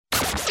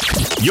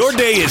Your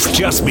day has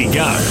just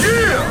begun.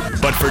 Yeah!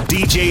 But for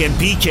DJ and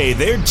PK,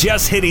 they're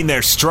just hitting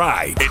their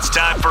stride. It's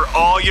time for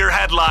all your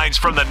headlines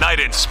from the night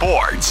in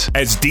sports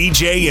as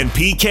DJ and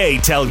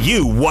PK tell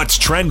you what's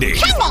trending.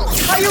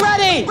 Are you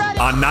ready?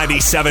 On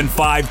 97.5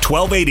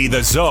 1280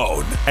 The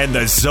Zone and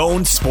The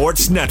Zone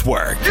Sports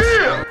Network.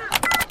 Yeah!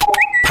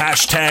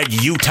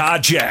 Hashtag Utah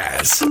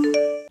Jazz.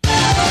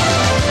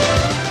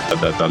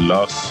 That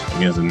loss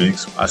against the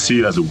Knicks, I see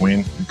it as a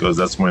win because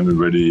that's when we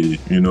really,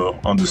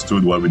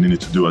 understood what we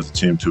needed to do as a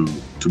team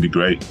to be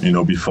great.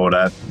 Before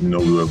that, we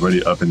were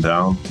really up and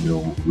down.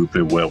 We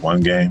played well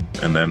one game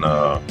and then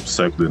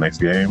sucked the next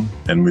game.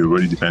 And we were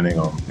really depending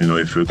on,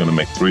 if we we're going to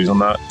make threes or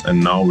not.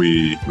 And now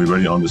we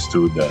really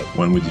understood that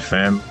when we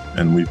defend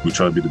and we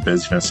try to be the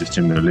best defensive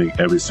team in the league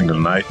every single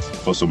night,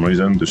 for some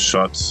reason, the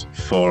shots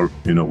fall,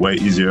 way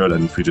easier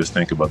than if we just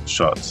think about the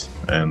shots.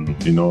 And,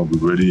 we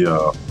really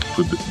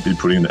be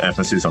putting the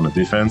emphasis on the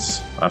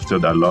defense after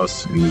that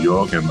loss in New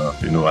York. And,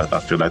 I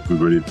feel like we've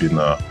really been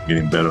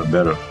getting better and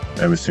better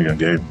every single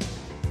game.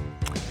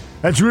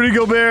 That's Rudy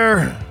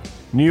Gobert.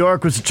 New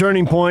York was a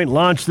turning point,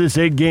 launched this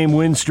 8-game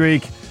win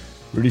streak.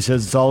 Rudy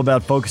says it's all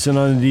about focusing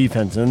on the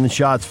defense, and the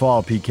shots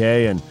fall,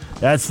 PK, and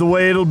that's the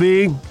way it'll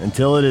be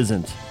until it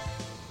isn't.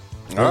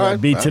 Will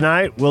it be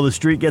tonight? Will the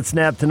streak get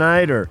snapped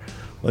tonight, or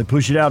will they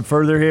push it out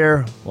further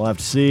here? We'll have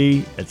to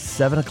see at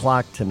 7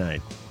 o'clock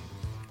tonight.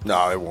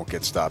 No, it won't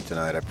get stopped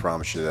tonight. I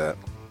promise you that.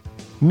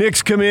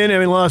 Knicks come in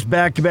having lost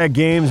back-to-back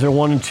games. They're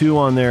 1-2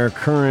 on their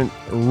current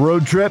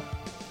road trip.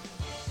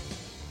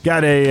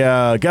 Got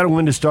a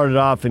win to start it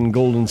off in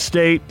Golden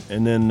State,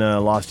 and then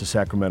lost to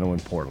Sacramento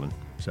and Portland.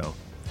 So,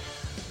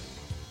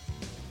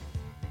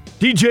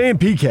 DJ and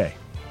PK.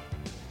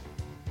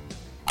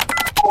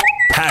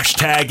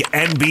 Hashtag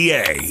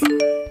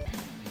NBA.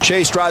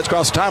 Shea strides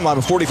across the timeline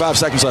with 45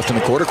 seconds left in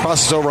the quarter.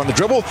 Crosses over on the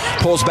dribble.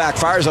 Pulls back,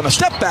 fires on a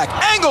step back.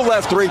 Angle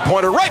left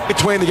three-pointer right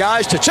between the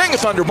eyes. Chaching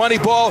Thunder money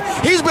ball.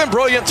 He's been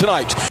brilliant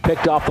tonight.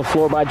 Picked off the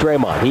floor by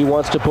Draymond. He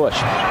wants to push.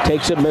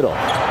 Takes it middle.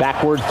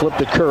 Backward flip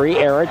to Curry.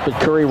 Errant, but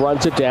Curry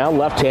runs it down.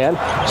 Left hand.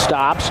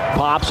 Stops.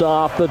 Pops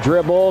off the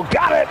dribble.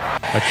 Got it.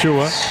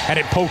 Achua had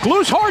it poked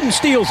loose. Harden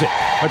steals it.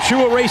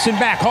 Achua racing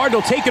back. Harden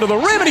will take it to the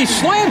rim, and he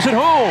slams it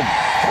home.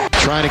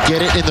 Trying to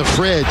get it in the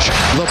fridge.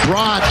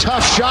 LeBron,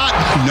 tough shot.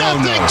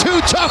 Nothing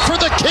too tough for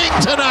the King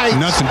tonight.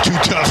 Nothing too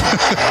tough.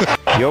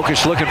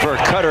 Jokic looking for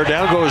a cutter.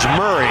 Down goes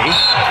Murray.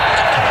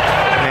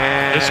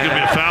 And this is going to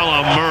be a foul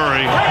on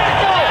Murray,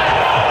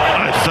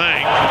 I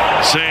think,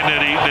 saying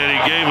that he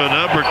gave an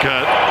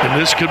uppercut. And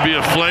this could be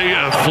a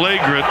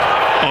flagrant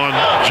on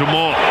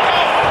Jamal.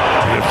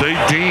 If they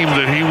deem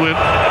that he went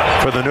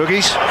for the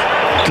Noogies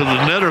to the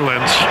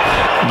Netherlands,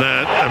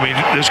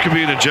 this could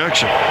be an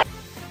ejection.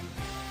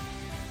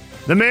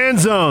 The Man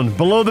Zone,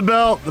 below the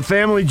belt, the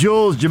family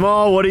jewels.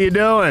 Jamal, what are you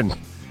doing?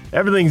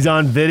 Everything's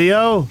on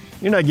video.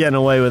 You're not getting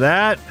away with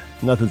that.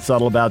 Nothing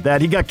subtle about that.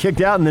 He got kicked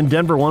out, and then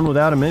Denver won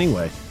without him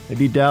anyway. They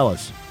beat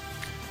Dallas.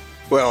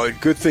 Well, a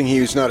good thing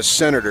he was not a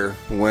senator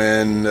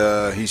when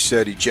he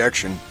said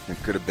ejection.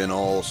 It could have been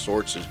all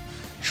sorts of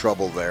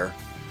trouble there.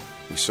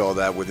 We saw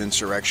that with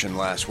insurrection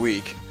last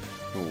week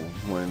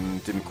when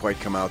it didn't quite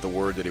come out the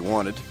word that he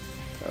wanted.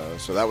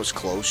 So that was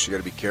close. You got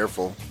to be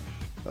careful.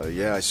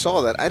 I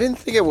saw that. I didn't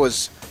think it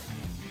was...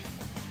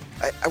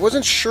 I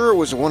wasn't sure it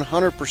was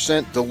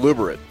 100%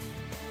 deliberate.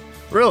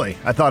 Really?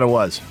 I thought it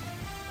was.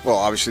 Well,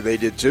 obviously they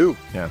did too.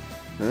 Yeah.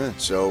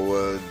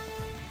 So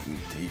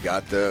he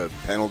got the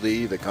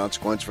penalty, the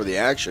consequence for the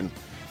action,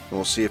 and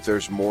we'll see if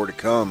there's more to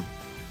come.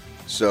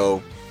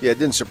 So, it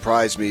didn't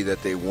surprise me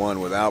that they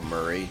won without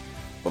Murray.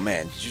 But,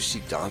 man, did you see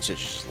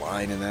Doncic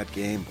lying in that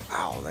game?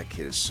 Wow, that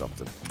kid is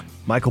something.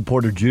 Michael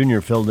Porter Jr.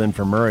 filled in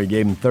for Murray,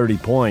 gave him 30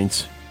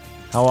 points.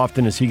 How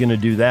often is he going to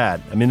do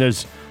that?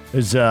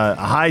 There's a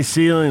high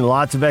ceiling,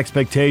 lots of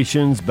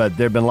expectations, but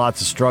there have been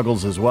lots of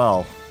struggles as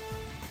well.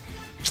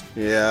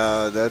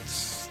 Yeah,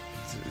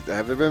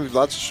 have there been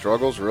lots of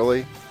struggles,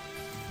 really?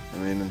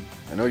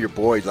 I know your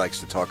boy likes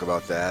to talk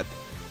about that,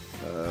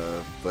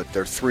 but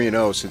they're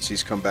 3-0 since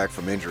he's come back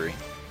from injury.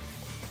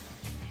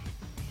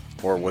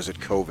 Or was it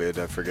COVID?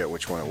 I forget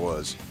which one it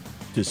was.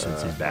 Just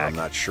since he's back. I'm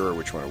not sure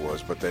which one it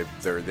was, but they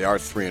are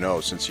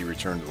 3-0 since he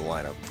returned to the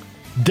lineup.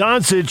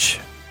 Doncic,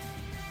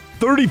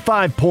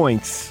 35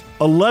 points,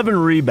 11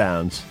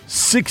 rebounds,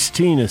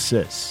 16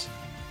 assists.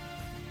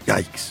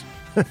 Yikes.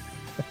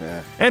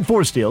 Yeah. And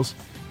 4 steals.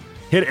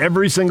 Hit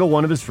every single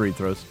one of his free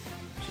throws.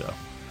 So,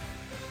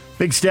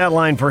 big stat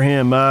line for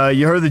him.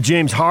 You heard the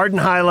James Harden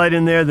highlight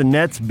in there. The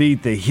Nets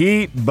beat the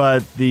Heat,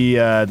 but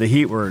the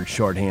Heat were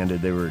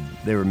shorthanded. They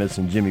were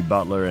missing Jimmy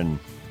Butler and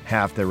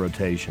half their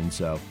rotation.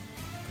 So,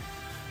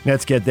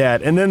 Nets get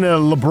that. And then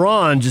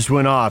LeBron just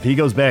went off. He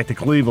goes back to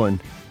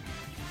Cleveland.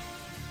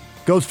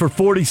 Goes for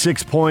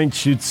 46 points,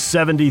 shoots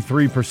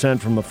 73%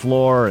 from the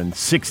floor and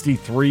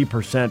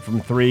 63%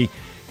 from three.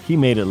 He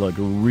made it look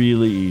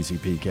really easy,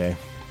 PK.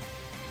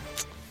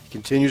 He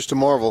continues to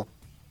marvel.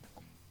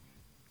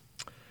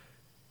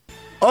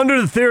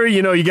 Under the theory,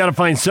 you got to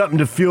find something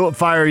to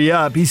fire you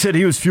up. He said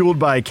he was fueled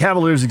by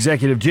Cavaliers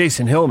executive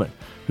Jason Hillman.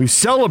 who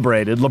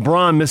celebrated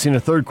LeBron missing a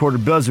third-quarter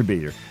buzzer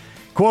beater.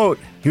 Quote,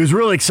 he was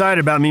really excited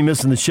about me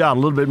missing the shot, a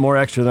little bit more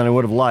extra than I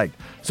would have liked.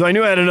 So I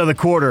knew I had another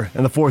quarter,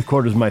 and the fourth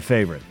quarter is my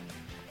favorite.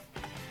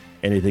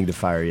 Anything to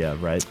fire you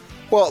up, right?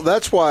 Well,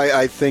 that's why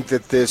I think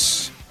that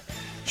this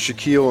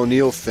Shaquille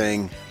O'Neal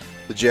thing,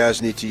 the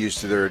Jazz need to use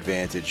to their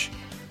advantage.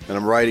 And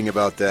I'm writing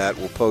about that.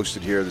 We'll post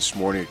it here this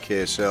morning at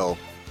KSL.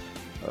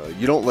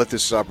 You don't let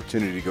this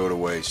opportunity go to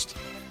waste.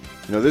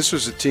 You know, this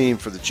was a team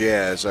for the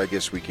Jazz. I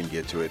guess we can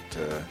get to it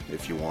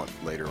if you want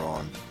later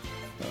on.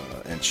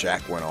 And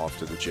Shaq went off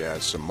to the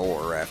Jazz some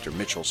more after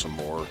Mitchell some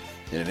more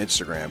in an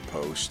Instagram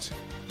post.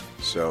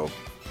 So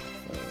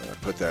I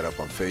put that up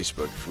on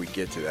Facebook if we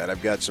get to that.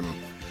 I've got some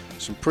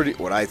pretty,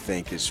 what I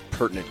think is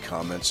pertinent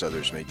comments.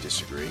 Others may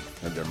disagree.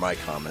 And they're my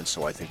comments,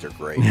 so I think they're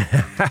great.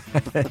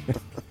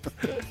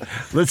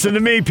 Listen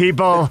to me,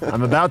 people.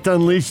 I'm about to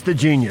unleash the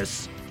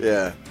genius.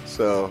 Yeah,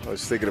 so I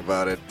was thinking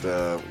about it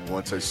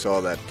once I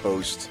saw that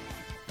post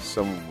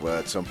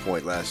at some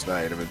point last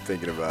night. I've been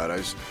thinking about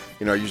it.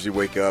 I usually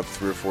wake up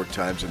 3 or 4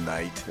 times a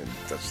night, and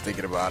I was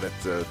thinking about it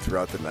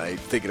throughout the night,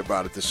 thinking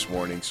about it this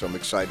morning, so I'm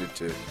excited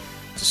to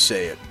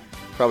say it.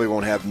 Probably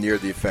won't have near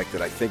the effect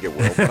that I think it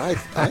will, but I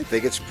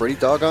think it's pretty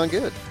doggone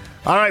good.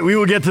 All right, we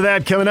will get to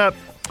that coming up.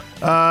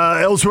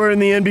 Elsewhere in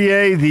the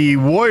NBA, the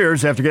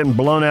Warriors, after getting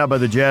blown out by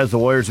the Jazz, the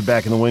Warriors are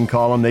back in the win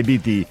column. They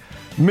beat the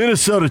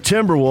Minnesota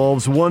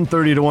Timberwolves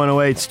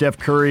 130-108. Steph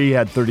Curry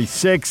had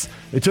 36.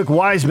 They took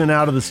Wiseman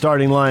out of the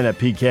starting lineup,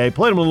 PK.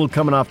 Played him a little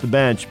coming off the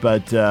bench,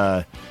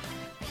 but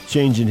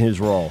changing his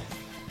role.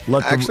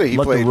 He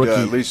played,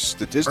 at least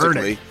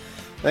statistically.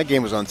 That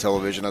game was on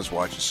television. I was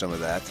watching some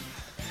of that.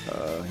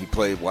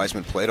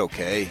 Wiseman played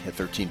okay at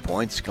 13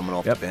 points coming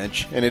off the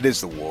bench. And it is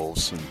the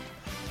Wolves, and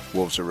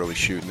Wolves are really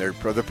shooting. They're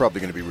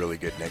probably going to be really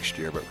good next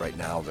year, but right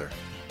now they're,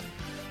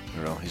 I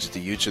don't know, is it the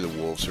Utes or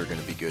the Wolves are going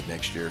to be good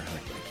next year?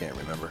 I can't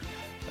remember.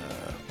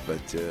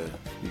 But you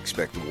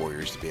expect the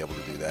Warriors to be able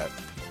to do that.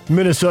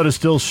 Minnesota's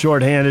still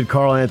shorthanded.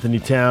 Karl Anthony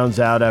Towns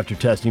out after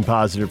testing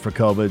positive for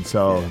COVID,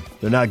 so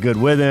they're not good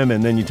with him.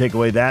 And then you take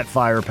away that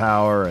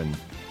firepower, and,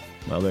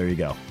 well, there you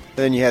go.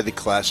 Then you had the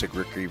classic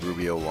Ricky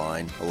Rubio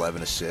line,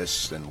 11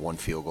 assists and 1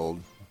 field goal.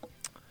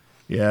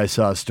 Yeah, I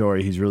saw a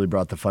story. He's really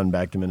brought the fun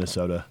back to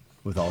Minnesota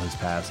with all his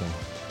passing.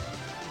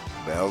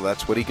 Well,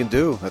 that's what he can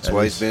do. That's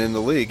why he's been in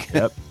the league.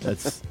 Yep,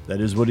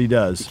 that is what he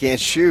does. He can't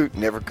shoot,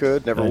 never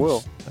could, never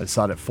will. I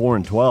saw it at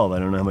 4-12. I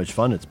don't know how much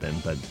fun it's been,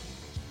 but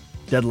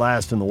dead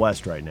last in the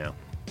West right now.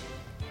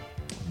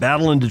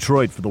 Battle in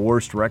Detroit for the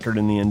worst record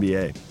in the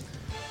NBA.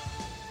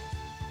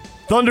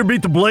 Thunder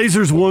beat the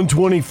Blazers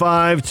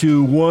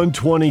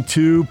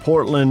 125-122.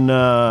 Portland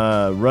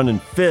running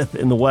 5th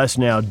in the West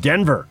now.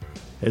 Denver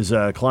has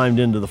climbed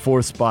into the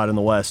 4th spot in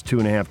the West,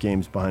 2.5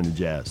 games behind the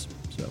Jazz.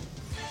 So,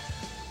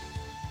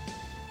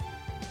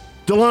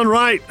 DeLon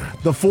Wright,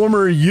 the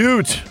former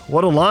Ute,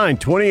 what a line.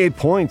 28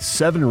 points,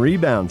 7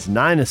 rebounds,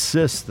 9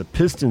 assists. The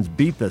Pistons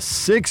beat the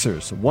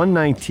Sixers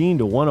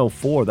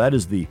 119-104. That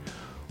is the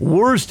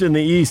worst in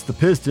the East. The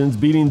Pistons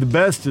beating the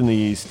best in the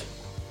East,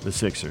 the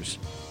Sixers.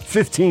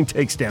 15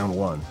 takes down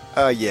 1.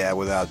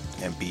 Without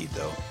Embiid,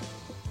 though.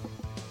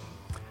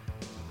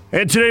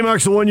 And today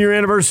marks the 1-year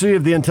anniversary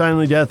of the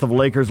untimely death of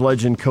Lakers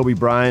legend Kobe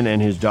Bryant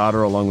and his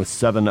daughter, along with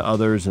 7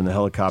 others in the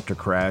helicopter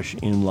crash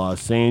in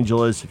Los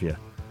Angeles. If you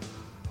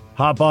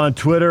hop on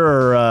Twitter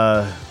or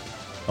a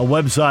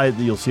website,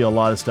 you'll see a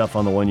lot of stuff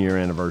on the 1-year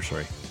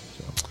anniversary.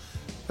 So.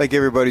 I think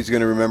everybody's going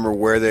to remember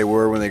where they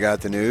were when they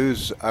got the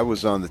news. I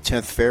was on the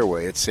 10th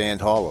fairway at Sand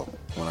Hollow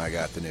when I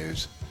got the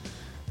news.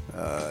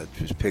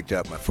 Just picked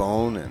up my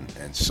phone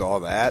and saw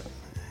that,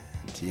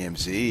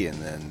 TMZ,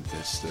 and then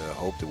just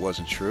hoped it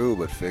wasn't true,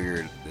 but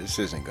figured this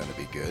isn't going to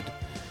be good.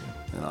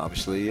 And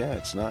obviously,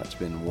 it's not. It's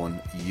been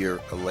 1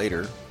 year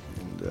later,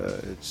 and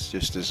it's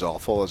just as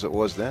awful as it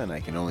was then.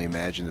 I can only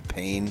imagine the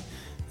pain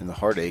and the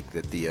heartache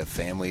that the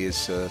family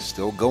is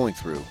still going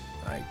through.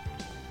 I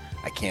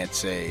can't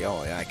say,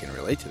 I can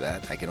relate to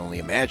that. I can only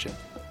imagine.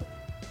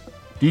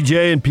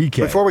 DJ and PK.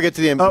 Before we get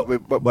to the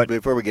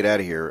before we get out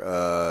of here,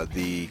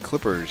 the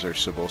Clippers are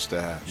supposed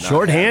to have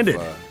shorthanded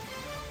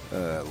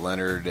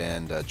Leonard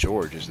and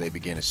George as they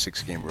begin a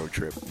 6-game road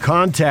trip.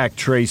 Contact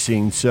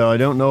tracing, so I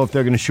don't know if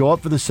they're going to show up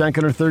for the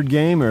second or third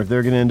game or if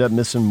they're going to end up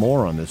missing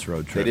more on this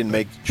road trip. They didn't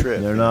make the trip.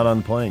 They're not on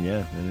the plane,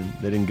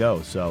 They didn't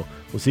go. So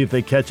we'll see if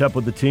they catch up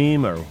with the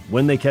team or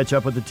when they catch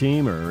up with the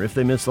team or if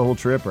they miss the whole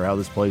trip or how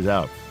this plays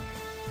out.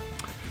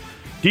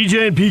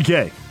 DJ and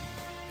PK.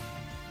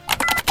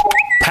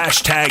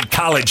 Hashtag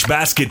college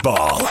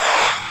basketball.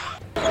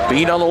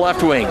 Bean on the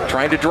left wing,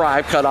 trying to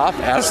drive, cut off,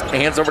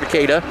 hands over to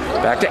Keita,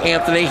 back to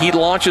Anthony. He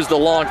launches the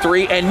long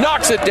 3 and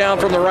knocks it down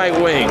from the right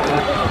wing.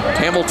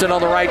 Hamilton on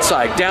the right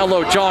side, down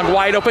low, John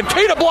wide open.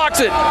 Keita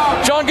blocks it.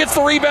 John gets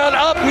the rebound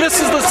up,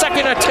 misses the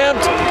second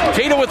attempt.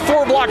 Keita with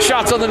 4 block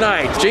shots on the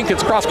night.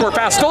 Jenkins cross-court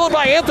pass, stolen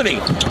by Anthony.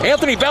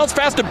 Anthony bounced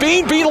pass to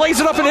Bean. Bean lays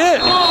it up and in.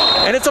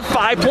 And it's a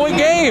 5-point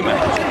game.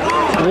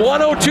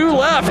 1:02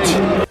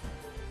 left.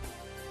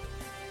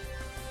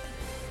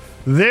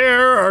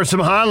 There are some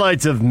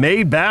highlights of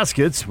made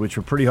baskets, which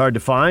were pretty hard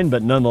to find,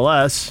 but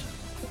nonetheless,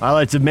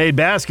 Highlights of made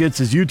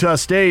baskets as Utah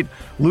State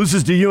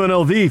loses to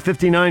UNLV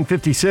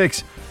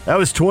 59-56. That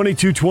was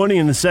 22-20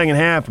 in the second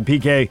half. And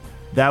PK,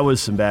 that was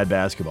some bad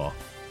basketball.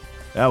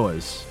 That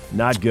was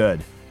not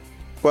good.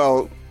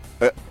 Well,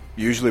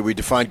 usually we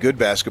define good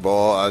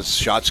basketball as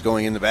shots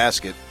going in the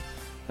basket.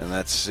 And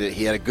that's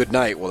he had a good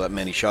night. Well, that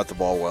meant he shot the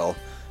ball well.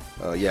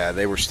 Yeah,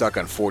 they were stuck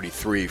on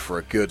 43 for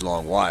a good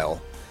long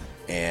while.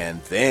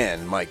 And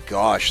then, my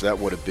gosh, that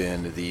would have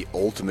been the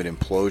ultimate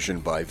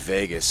implosion by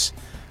Vegas.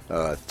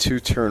 2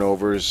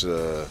 turnovers.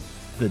 The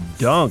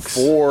dunks.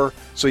 4.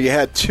 So you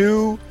had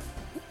 2.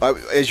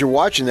 As you're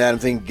watching that, I'm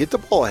thinking, get the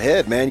ball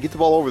ahead, man. Get the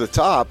ball over the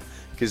top.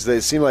 Because they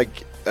seem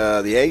like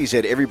the Aggies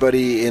had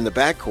everybody in the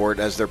backcourt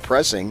as they're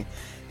pressing.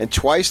 And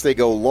twice they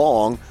go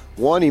long.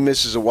 One, he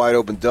misses a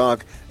wide-open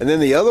dunk. And then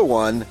the other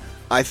one,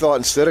 I thought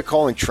instead of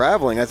calling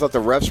traveling, I thought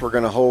the refs were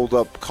going to hold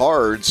up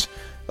cards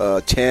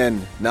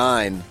 10,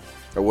 9,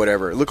 or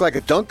whatever. It looked like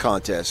a dunk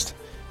contest.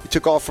 He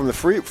took off from the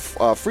free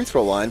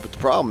throw line, but the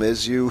problem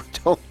is you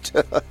don't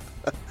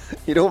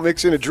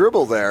mix in a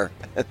dribble there.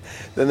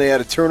 Then they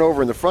had a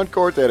turnover in the front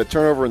court. They had a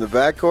turnover in the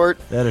back court.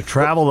 They had a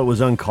travel that was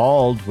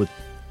uncalled with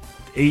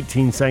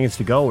 18 seconds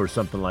to go or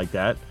something like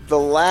that. The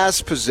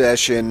last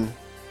possession,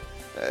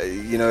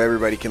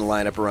 everybody can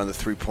line up around the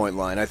three-point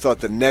line. I thought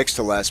the next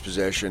to last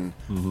possession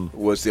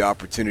was the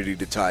opportunity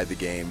to tie the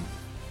game.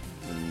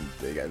 And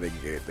they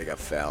got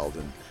fouled,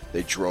 and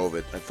they drove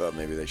it. I thought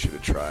maybe they should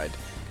have tried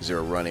because they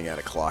were running out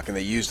of clock, and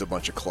they used a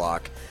bunch of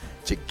clock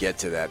to get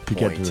to that point. To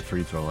get to the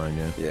free throw line,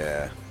 yeah.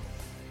 Yeah.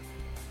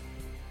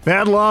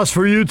 Bad loss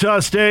for Utah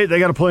State. They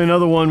got to play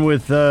another one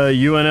with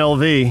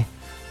UNLV,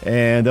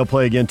 and they'll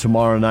play again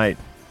tomorrow night.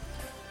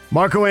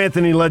 Marco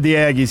Anthony led the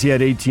Aggies. He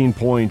had 18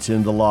 points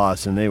in the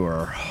loss, and they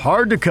were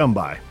hard to come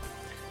by.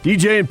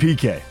 DJ and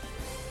PK.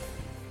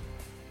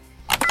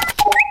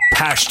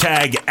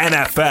 Hashtag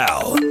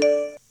NFL.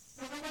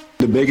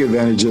 The big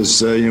advantage is,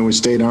 we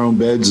stay in our own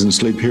beds and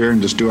sleep here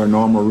and just do our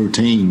normal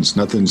routines.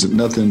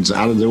 Nothing's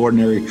out of the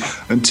ordinary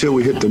until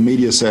we hit the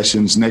media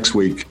sessions next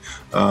week.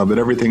 But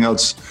everything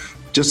else,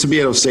 just to be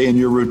able to stay in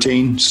your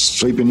routine,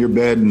 sleep in your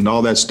bed, and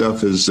all that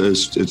stuff is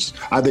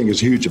I think,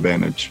 is a huge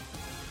advantage.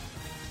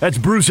 That's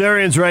Bruce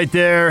Arians right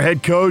there,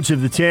 head coach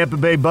of the Tampa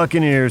Bay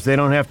Buccaneers. They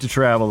don't have to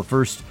travel. The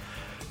first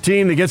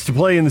team that gets to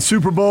play in the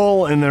Super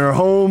Bowl in their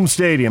home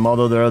stadium,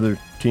 although there are other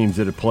teams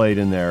that have played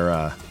in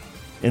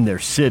their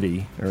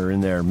city or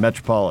in their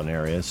metropolitan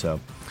area. So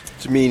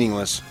it's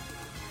meaningless.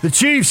 The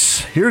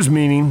Chiefs, here's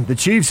meaning. The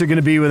Chiefs are going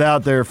to be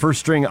without their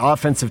first-string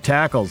offensive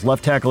tackles.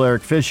 Left tackle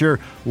Eric Fisher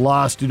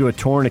lost due to a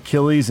torn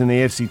Achilles in the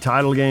AFC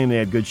title game. They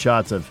had good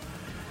shots of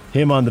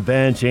him on the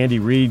bench, Andy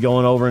Reid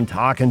going over and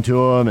talking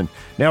to him. And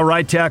now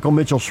right tackle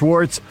Mitchell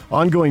Schwartz,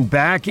 ongoing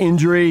back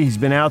injury. He's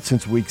been out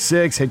since week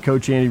 6. Head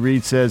coach Andy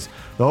Reid says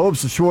the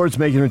hopes of Schwartz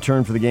making a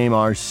return for the game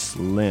are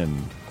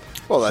slim.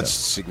 Well, that's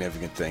a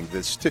significant thing.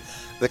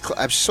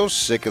 I'm so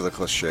sick of the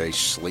cliche,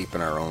 sleep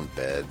in our own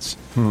beds.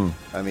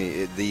 I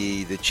mean,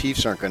 the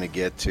Chiefs aren't going to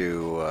get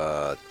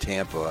to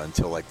Tampa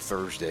until like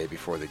Thursday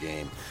before the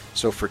game.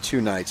 So for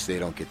 2 nights, they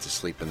don't get to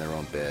sleep in their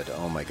own bed.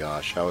 Oh, my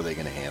gosh. How are they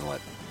going to handle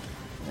it?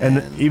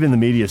 And even the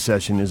media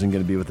session isn't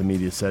going to be what the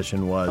media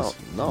session was.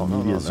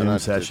 No, Zoom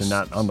session,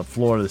 not on the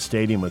floor of the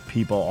stadium with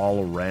people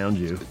all around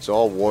you. It's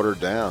all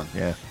watered down.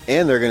 Yeah.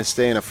 And they're going to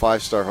stay in a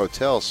 5-star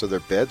hotel, so their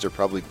beds are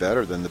probably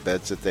better than the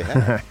beds that they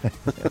have.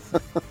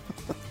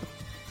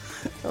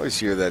 I always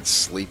hear that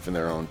sleep in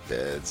their own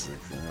beds.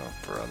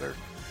 Brother.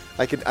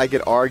 I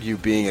could argue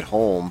being at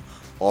home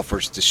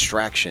offers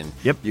distraction.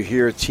 Yep. You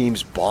hear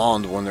teams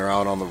bond when they're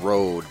out on the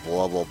road,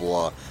 blah, blah,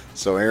 blah.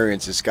 So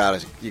Arians has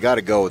you got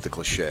to go with the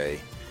cliche.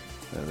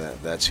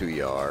 That's who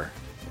you are,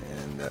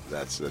 and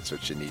that's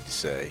what you need to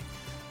say.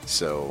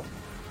 So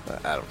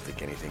I don't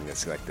think anything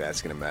that's going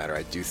to matter.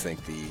 I do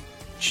think the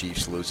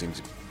Chiefs losing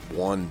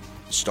 1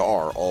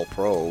 star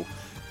All-Pro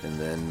and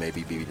then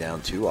maybe be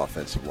down 2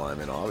 offensive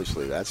linemen,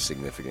 obviously that's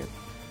significant.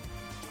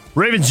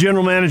 Ravens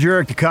general manager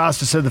Eric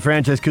DeCosta said the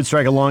franchise could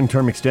strike a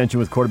long-term extension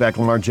with quarterback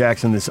Lamar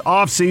Jackson this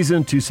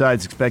offseason. 2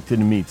 sides expected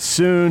to meet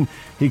soon.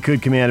 He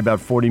could command about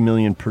 $40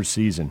 million per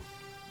season.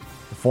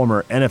 The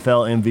former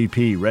NFL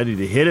MVP ready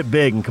to hit it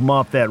big and come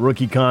off that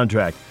rookie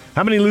contract.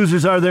 How many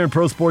losers are there in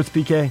pro sports,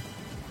 PK?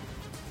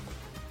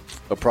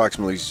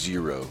 Approximately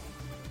 0.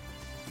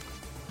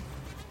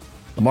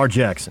 Lamar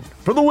Jackson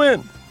for the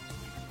win.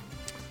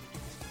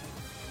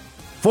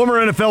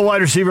 Former NFL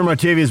wide receiver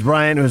Martavis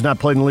Bryant, who has not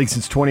played in the league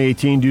since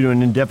 2018 due to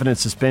an indefinite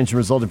suspension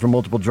resulting from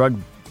multiple drug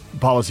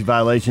policy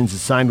violations, is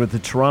signed with the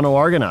Toronto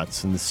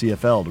Argonauts in the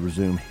CFL to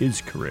resume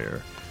his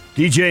career.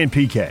 DJ and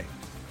PK.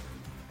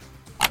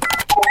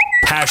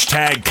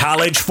 Hashtag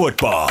college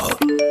football.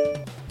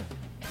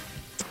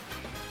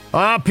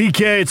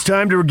 PK, it's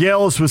time to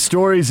regale us with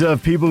stories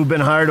of people who've been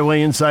hired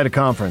away inside a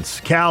conference.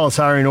 Cal is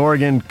hiring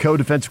Oregon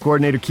co-defensive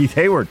coordinator Keith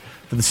Hayward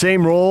for the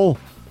same role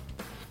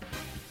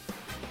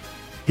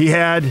he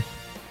had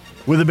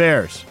with the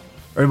Bears,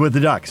 or with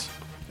the Ducks.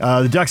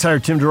 The Ducks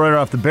hired Tim DeRuyter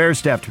off the Bears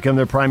staff to become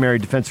their primary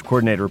defensive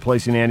coordinator,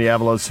 replacing Andy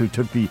Avalos, who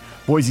took the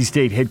Boise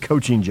State head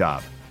coaching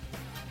job.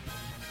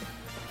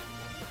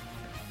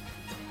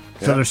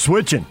 So they're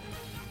switching.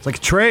 It's like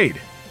a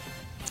trade.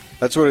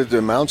 That's what it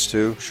amounts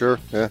to, sure,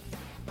 yeah.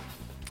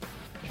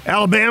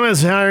 Alabama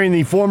is hiring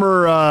the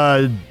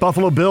former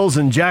Buffalo Bills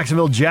and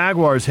Jacksonville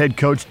Jaguars head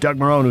coach Doug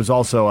Marrone, who's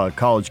also a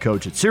college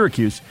coach at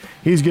Syracuse.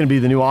 He's going to be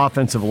the new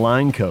offensive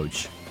line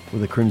coach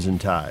with the Crimson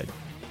Tide.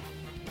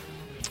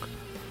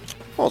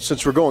 Well,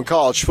 since we're going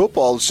college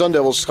football, the Sun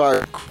Devils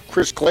hired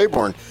Chris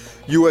Claiborne,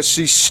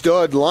 USC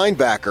stud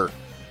linebacker,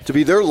 to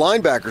be their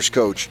linebackers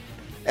coach,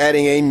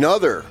 adding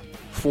another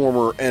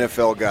former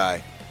NFL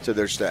guy to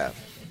their staff.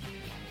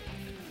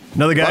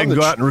 Another guy can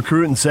go out and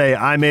recruit and say,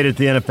 I made it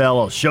to the NFL.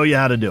 I'll show you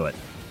how to do it.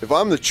 If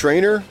I'm the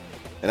trainer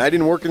and I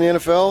didn't work in the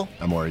NFL,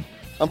 I'm worried.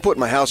 I'm putting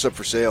my house up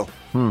for sale.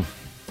 You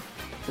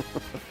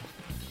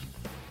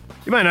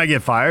might not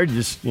get fired.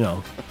 Just,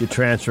 get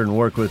transferred and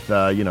work with,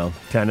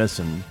 tennis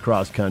and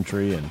cross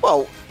country.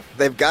 Well,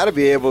 they've got to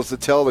be able to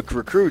tell the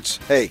recruits,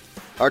 hey,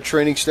 our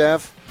training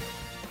staff,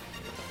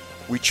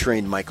 we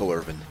trained Michael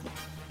Irvin.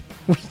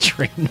 We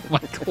trained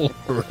Michael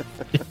Irvin.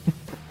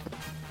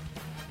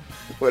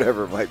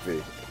 Whatever it might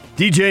be.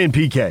 DJ and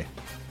PK.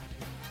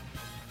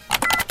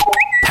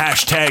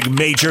 Hashtag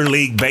Major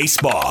League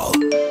Baseball.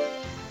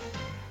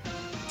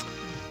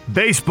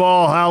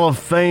 Baseball Hall of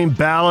Fame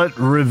ballot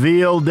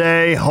reveal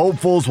day.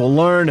 Hopefuls will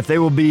learn if they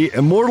will be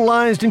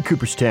immortalized in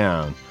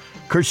Cooperstown.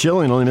 Curt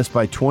Schilling only missed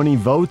by 20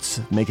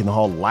 votes, making the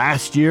Hall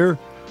last year.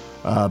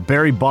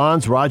 Barry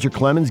Bonds, Roger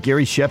Clemens,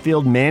 Gary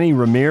Sheffield, Manny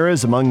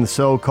Ramirez among the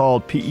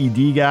so-called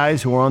PED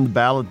guys who are on the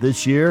ballot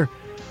this year.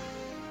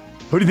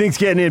 Who do you think's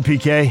getting in,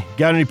 PK?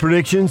 Got any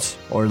predictions?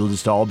 Or it'll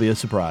just all be a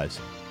surprise?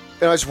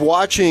 And I was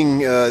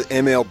watching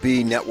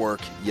MLB Network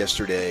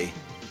yesterday,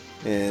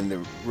 and it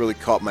really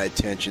caught my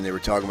attention. They were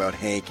talking about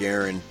Hank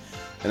Aaron,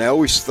 and I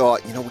always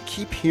thought, we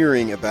keep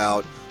hearing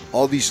about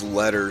all these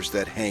letters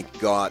that Hank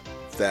got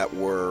that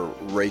were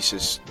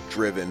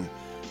racist-driven,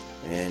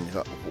 and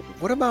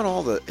what about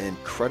all the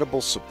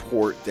incredible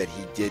support that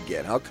he did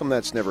get? How come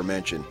that's never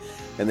mentioned?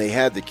 And they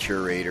had the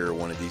curator,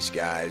 one of these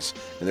guys,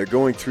 and they're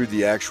going through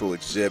the actual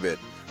exhibit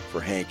for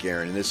Hank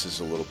Aaron, and this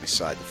is a little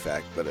beside the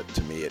fact, but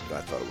to me, I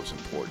thought it was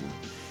important.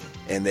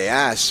 And they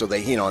asked, so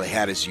they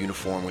had his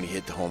uniform when he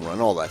hit the home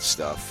run, all that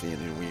stuff.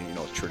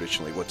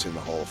 Traditionally, what's in the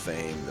Hall of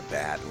Fame, the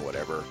bat and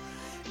whatever.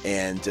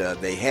 And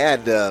they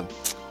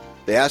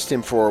asked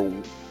him for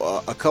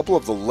a couple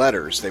of the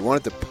letters. They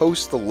wanted to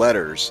post the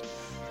letters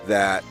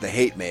the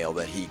hate mail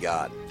that he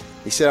got.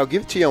 He said, I'll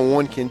give it to you on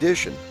one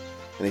condition.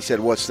 And he said,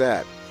 what's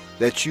that?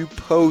 That you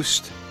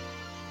post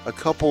a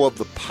couple of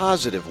the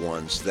positive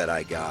ones that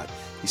I got.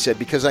 He said,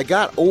 because I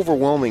got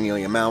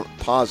overwhelmingly amount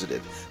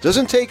positive.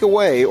 Doesn't take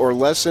away or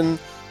lessen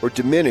or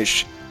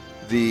diminish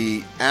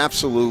the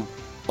absolute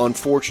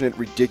unfortunate,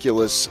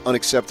 ridiculous,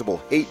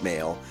 unacceptable hate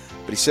mail.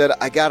 But he said,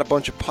 I got a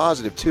bunch of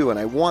positive too, and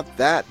I want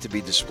that to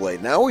be displayed.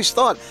 And I always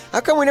thought, how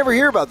come we never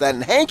hear about that?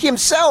 And Hank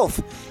himself,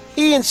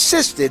 he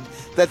insisted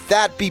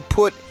that be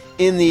put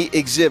in the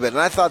exhibit.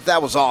 And I thought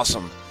that was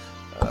awesome.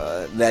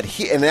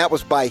 That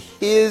was by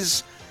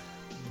his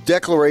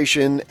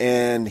declaration,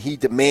 and he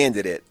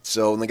demanded it.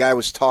 So, and the guy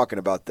was talking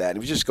about that. He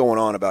was just going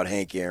on about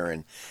Hank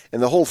Aaron.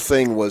 And the whole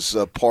thing was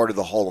part of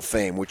the Hall of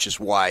Fame, which is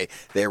why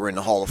they were in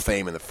the Hall of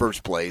Fame in the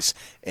first place.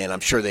 And I'm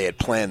sure they had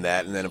planned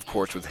that. And then, of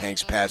course, with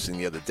Hank's passing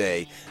the other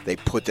day, they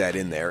put that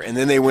in there. And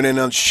then they went in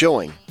on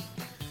Schilling.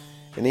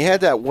 And he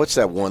had what's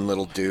that one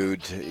little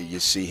dude? You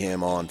see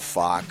him on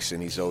Fox,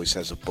 and he always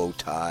has a bow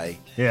tie.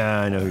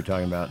 Yeah, I know who you're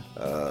talking about.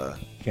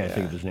 Can't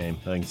think of his name.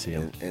 I can see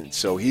him. And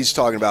so he's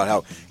talking about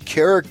how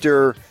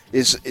character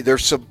they're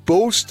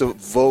supposed to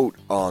vote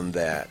on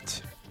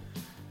that.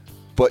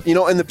 But,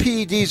 and the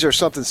PEDs are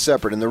something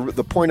separate. And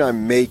the point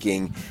I'm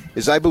making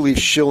is I believe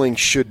Schilling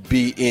should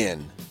be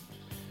in.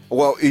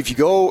 Well, if you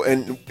go,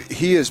 and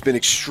he has been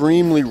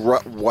extremely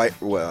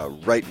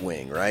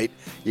right-wing, right?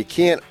 You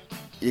can't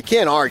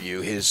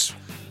argue his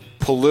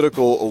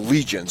political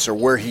allegiance or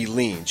where he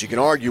leans. You can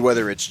argue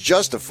whether it's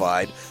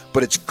justified,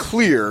 but it's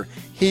clear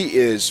he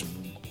is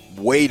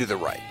way to the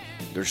right.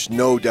 There's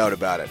no doubt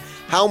about it.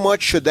 How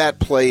much should that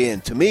play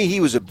in? To me, he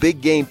was a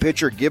big game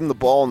pitcher. Give him the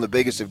ball in the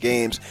biggest of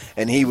games,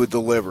 and he would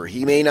deliver.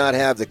 He may not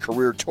have the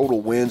career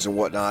total wins and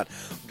whatnot,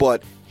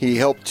 but he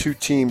helped two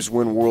teams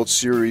win World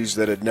Series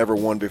that had never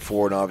won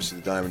before, and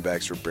obviously the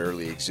Diamondbacks were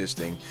barely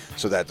existing,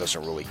 so that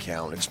doesn't really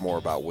count. It's more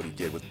about what he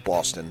did with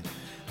Boston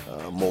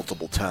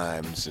multiple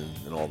times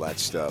and all that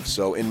stuff.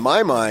 So in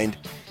my mind,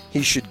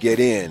 he should get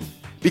in.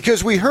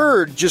 Because we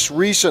heard just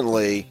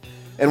recently,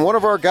 and one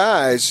of our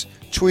guys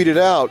tweeted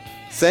out,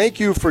 thank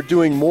you for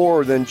doing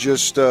more than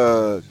just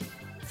for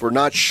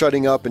not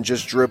shutting up and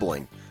just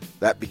dribbling.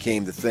 That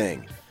became the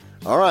thing.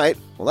 All right,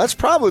 well, that's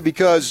probably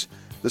because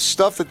the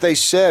stuff that they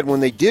said when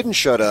they didn't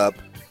shut up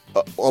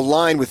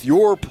aligned with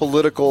your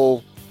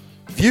political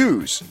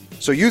views.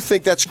 So you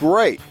think that's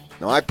great.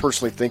 Now, I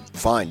personally think,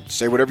 fine,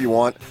 say whatever you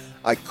want.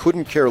 I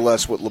couldn't care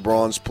less what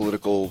LeBron's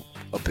political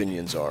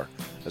opinions are.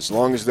 As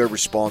long as they're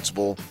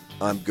responsible,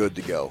 I'm good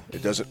to go.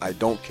 I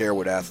don't care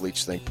what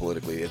athletes think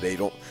politically.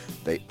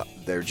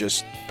 They're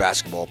just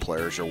basketball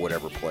players or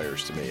whatever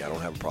players to me. I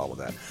don't have a problem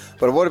with that.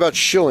 But what about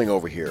Schilling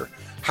over here?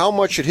 how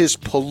much should his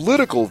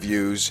political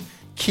views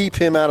keep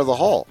him out of the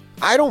Hall?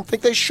 I don't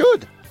think they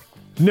should.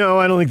 No,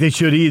 I don't think they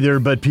should either,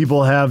 but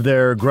people have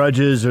their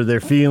grudges or their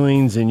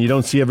feelings, and you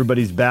don't see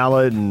everybody's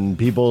ballot, and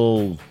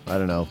people, I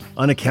don't know,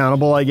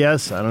 unaccountable, I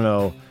guess. I don't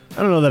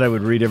know that I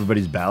would read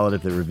everybody's ballot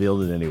if they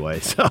revealed it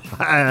anyway, so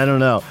I don't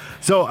know.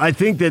 So I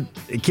think that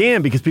it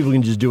can, because people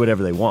can just do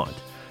whatever they want.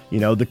 You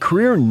know, the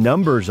career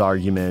numbers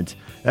argument,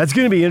 that's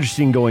going to be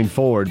interesting going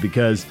forward,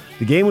 because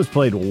the game was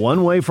played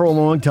one way for a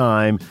long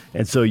time,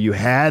 and so you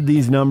had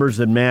these numbers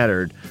that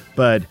mattered,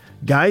 but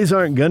guys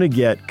aren't going to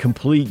get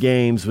complete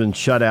games when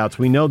shutouts.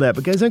 We know that,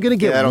 but guys aren't going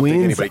to get I don't wins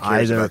think anybody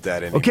cares either. About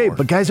that anymore. Okay,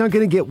 but guys aren't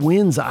going to get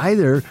wins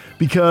either,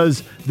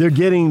 because they're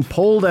getting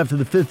pulled after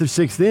the 5th or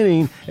 6th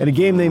inning, and a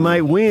game they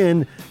might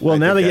win. Well,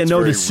 now they get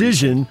no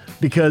decision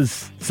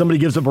because somebody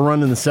gives up a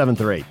run in the 7th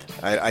or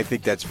 8th. I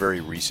think that's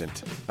very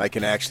recent. I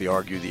can actually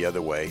argue the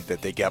other way,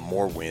 that they got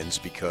more wins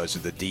because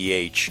of the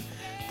DH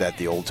that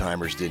the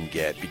old-timers didn't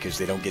get, because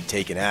they don't get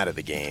taken out of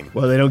the game.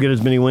 Well, they don't get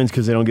as many wins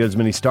because they don't get as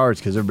many starts,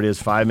 because everybody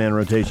has 5-man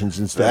rotations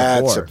instead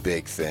of 4. That's a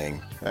big thing.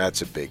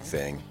 That's a big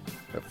thing.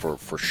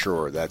 For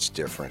sure, that's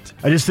different.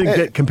 I just think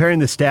that comparing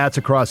the stats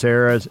across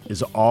eras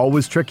is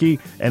always tricky,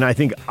 and I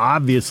think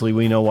obviously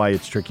we know why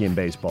it's tricky in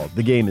baseball.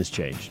 The game has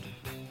changed.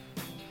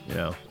 You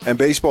know, and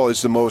baseball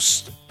is the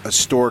most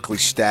historically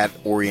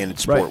stat-oriented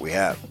sport we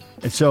have.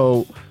 And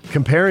so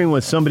comparing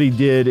what somebody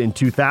did in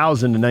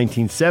 2000 to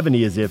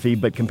 1970 is iffy,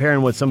 but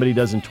comparing what somebody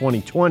does in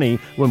 2020,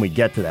 when we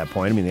get to that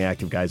point, I mean, the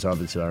active guys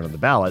obviously aren't on the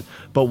ballot,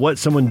 but what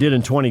someone did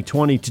in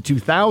 2020 to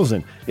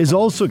 2000 is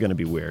also going to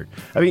be weird.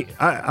 I mean,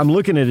 I'm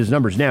looking at his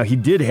numbers now. He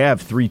did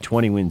have 3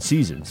 20-win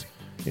seasons.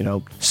 You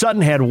know,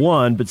 Sutton had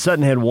 1, but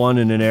Sutton had 1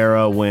 in an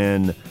era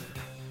when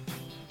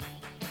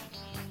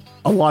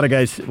a lot of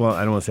guys, well,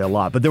 I don't want to say a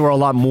lot, but there were a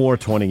lot more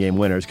 20-game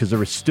winners because there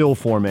were still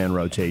 4-man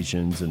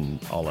rotations and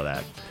all of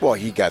that. Well,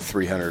 he got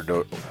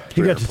 300.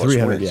 He got to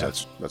 300, wins. yeah.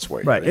 That's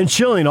way right. Great. And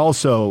Schilling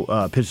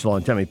also pitched a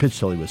long time. He pitched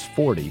till he was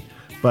 40,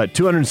 but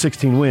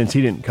 216 wins,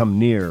 he didn't come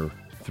near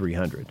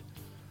 300.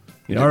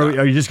 You know,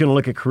 are you just going to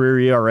look at career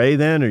ERA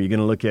then? Or are you going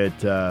to look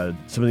at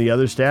some of the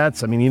other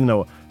stats? I mean, even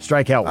though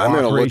strikeout walk ratio. I'm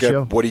going to look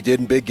at what he did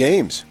in big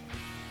games.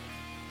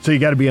 So you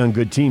got to be on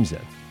good teams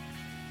then.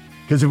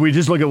 Because if we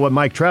just look at what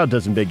Mike Trout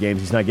does in big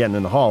games, he's not getting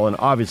in the Hall, and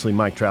obviously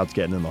Mike Trout's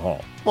getting in the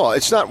Hall. Well,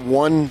 it's not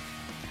one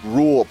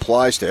rule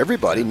applies to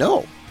everybody.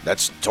 No,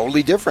 that's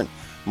totally different.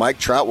 Mike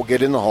Trout will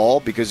get in the Hall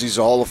because he's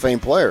a Hall of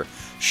Fame player.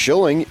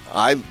 Schilling,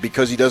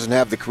 because he doesn't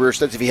have the career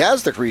stats. If he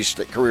has the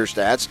career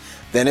stats,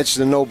 then it's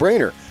a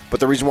no-brainer. But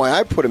the reason why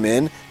I put him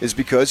in is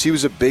because he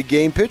was a big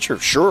game pitcher.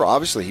 Sure,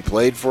 obviously, he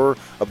played for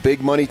a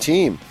big money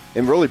team,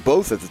 and really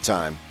both at the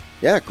time.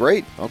 Yeah,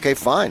 great. Okay,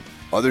 fine.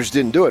 Others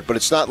didn't do it, but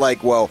it's not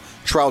like, well,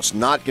 Trout's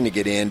not going to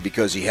get in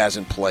because he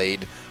hasn't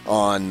played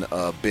on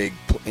big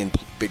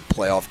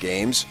playoff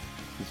games.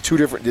 Two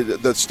different.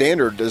 The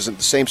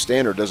same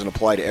standard doesn't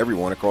apply to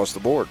everyone across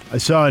the board. I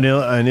saw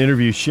an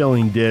interview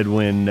Schilling did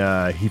when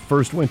he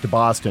first went to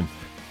Boston.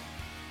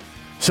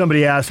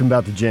 Somebody asked him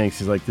about the jinx.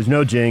 He's like, "There's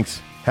no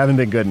jinx. Haven't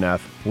been good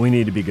enough. We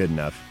need to be good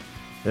enough.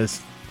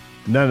 There's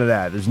none of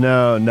that. There's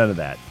none of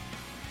that."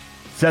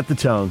 Set the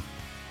tone,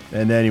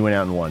 and then he went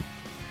out and won.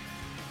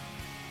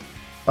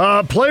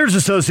 Players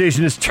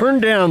Association has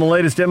turned down the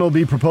latest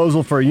MLB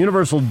proposal for a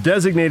universal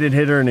designated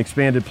hitter and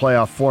expanded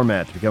playoff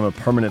format to become a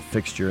permanent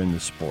fixture in the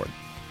sport.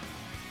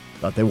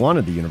 Thought they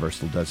wanted the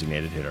universal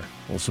designated hitter.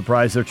 Well,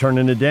 surprised they're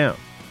turning it down.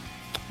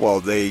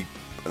 Well, it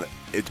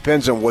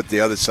depends on what the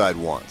other side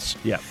wants.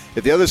 Yeah.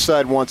 If the other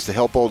side wants to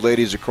help old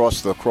ladies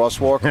across the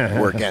crosswalk,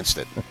 we're against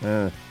it.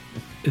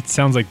 It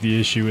sounds like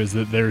the issue is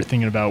that they're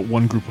thinking about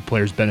one group of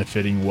players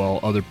benefiting while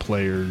other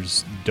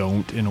players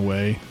don't, in a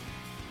way.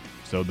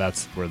 So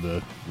that's where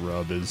the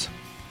rub is.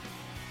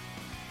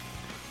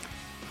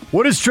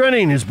 What is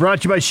Trending is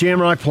brought to you by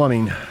Shamrock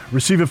Plumbing.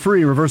 Receive a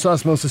free reverse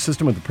osmosis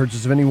system with the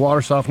purchase of any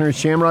water softener at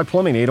Shamrock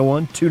Plumbing,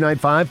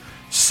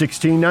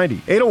 801-295-1690.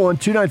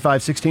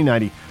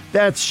 801-295-1690.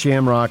 That's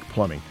Shamrock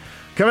Plumbing.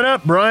 Coming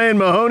up, Brian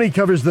Mahoney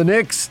covers the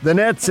Knicks, the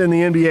Nets, and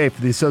the NBA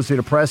for the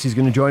Associated Press. He's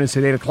going to join us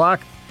at 8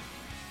 o'clock.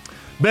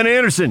 Ben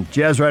Anderson,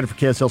 jazz writer for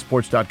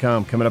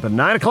KSLSports.com, coming up at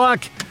 9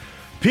 o'clock.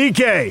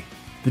 PK,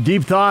 the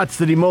deep thoughts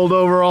that he mulled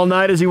over all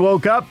night as he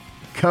woke up,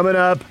 coming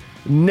up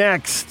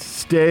next.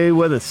 Stay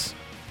with us.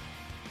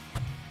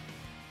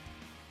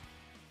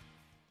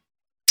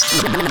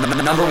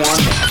 Number one.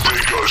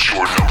 Make us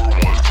your number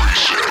one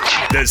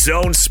preset. The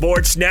Zone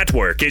Sports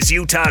Network is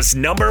Utah's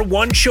number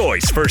one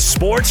choice for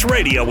sports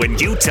radio in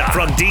Utah.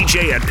 From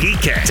DJ and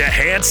PK to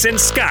Hanson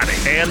Scotty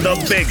and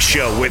The Big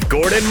Show with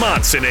Gordon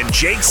Monson and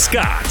Jake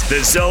Scott.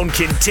 The Zone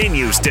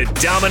continues to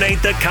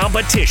dominate the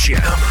competition.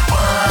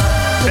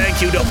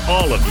 Thank you to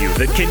all of you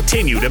that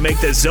continue to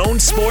make the Zone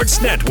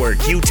Sports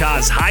Network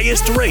Utah's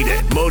highest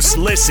rated, most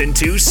listened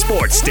to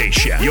sports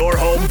station. Your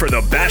home for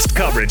the best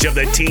coverage of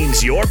the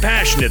teams you're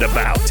passionate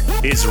about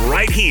is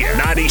right here.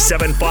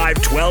 97.5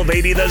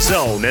 1280 The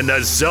Zone and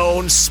the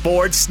Zone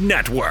Sports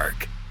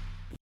Network.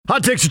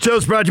 Hot Takes or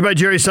Toast brought to you by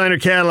Jerry Seiner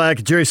Cadillac.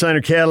 At Jerry Seiner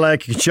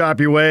Cadillac, you can shop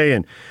your way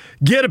and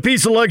get a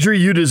piece of luxury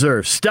you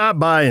deserve. Stop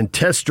by and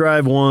test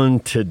drive one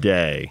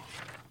today.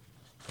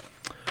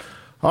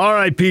 All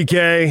right,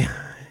 PK,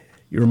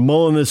 you're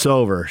mulling this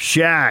over.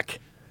 Shaq,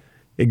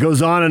 it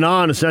goes on and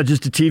on. It's not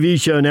just a TV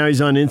show. Now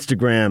he's on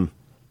Instagram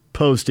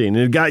posting, and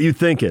it got you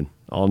thinking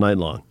all night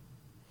long.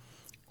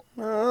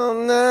 All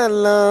night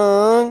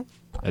long.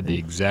 I had the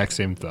exact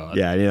same thought.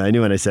 Yeah, I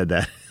knew when I said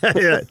that.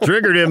 Yeah,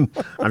 triggered him.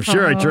 I'm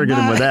sure I triggered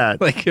him with that.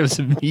 Like it was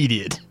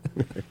immediate.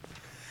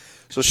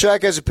 So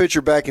Shaq has a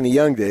picture back in the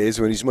young days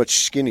when he's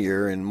much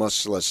skinnier and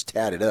much less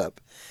tatted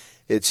up.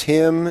 It's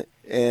him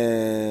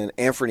and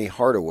Anthony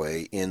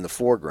Hardaway in the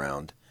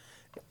foreground.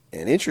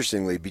 And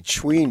interestingly,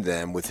 between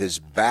them, with his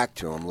back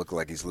to him, looking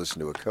like he's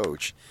listening to a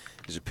coach,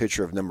 is a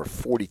picture of number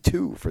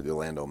 42 for the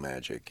Orlando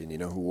Magic. And you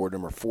know who wore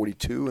number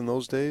 42 in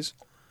those days?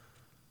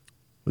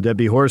 Would that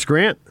be Horace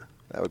Grant?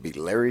 That would be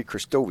Larry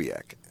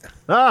Krystowiak.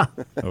 Ah,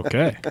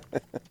 okay.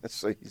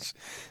 So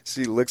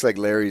he looks like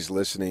Larry's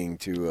listening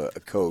to a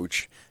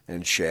coach,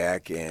 and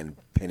Shaq and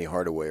Penny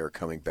Hardaway are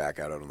coming back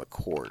out on the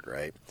court,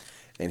 right?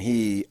 And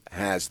he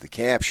has the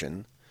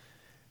caption,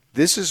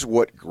 "This is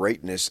what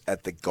greatness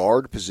at the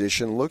guard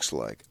position looks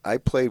like. I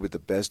played with the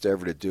best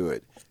ever to do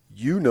it.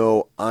 You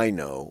know I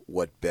know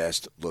what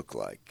best look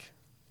like."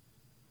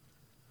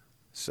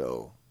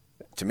 So,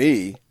 to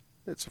me,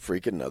 it's a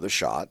freaking another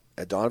shot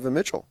at Donovan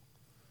Mitchell.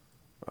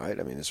 Right?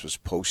 I mean, this was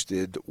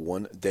posted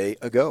 1 day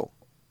ago.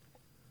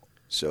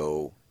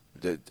 So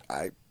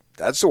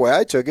that's the way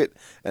I took it.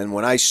 And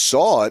when I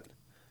saw it,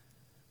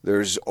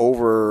 there's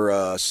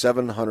over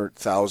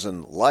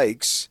 700,000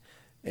 likes,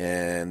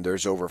 and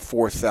there's over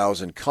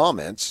 4,000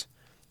 comments.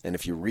 And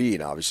if you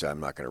read, obviously I'm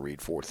not going to read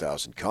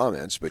 4,000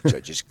 comments, but I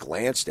just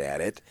glanced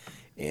at it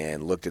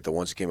and looked at the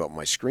ones that came up on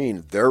my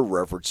screen. They're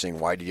referencing,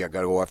 why did you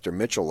got to go after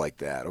Mitchell like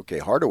that? Okay,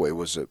 Hardaway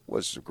was a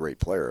great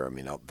player. I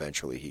mean,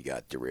 eventually he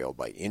got derailed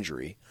by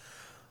injury,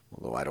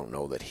 although I don't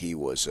know that he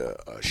was a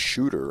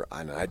shooter.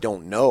 And I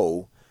don't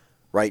know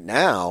right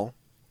now,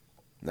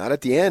 not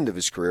at the end of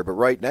his career, but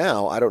right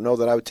now, I don't know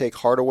that I would take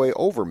Hardaway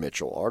over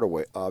Mitchell.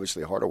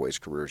 Hardaway's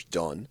career is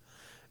done.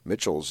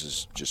 Mitchell's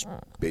is just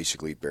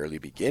basically barely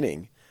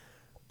beginning.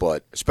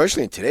 But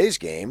especially in today's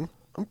game,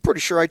 I'm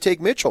pretty sure I'd take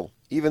Mitchell,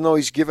 even though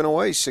he's given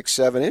away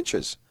 6-7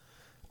 inches.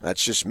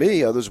 That's just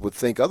me. Others would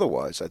think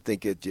otherwise. I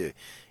think if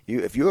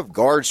you have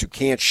guards who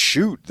can't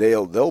shoot,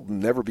 they'll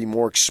never be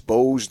more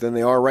exposed than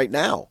they are right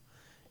now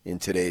in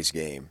today's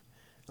game.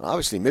 And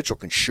obviously, Mitchell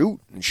can shoot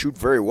and shoot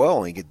very well,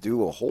 and he could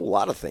do a whole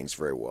lot of things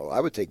very well. I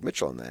would take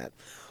Mitchell on that.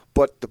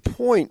 But the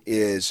point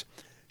is,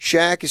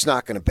 Shaq is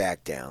not going to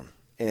back down.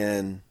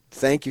 And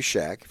thank you,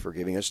 Shaq, for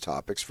giving us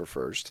topics for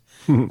first.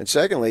 And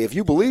secondly, if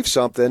you believe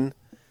something,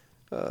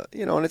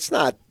 and it's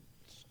not.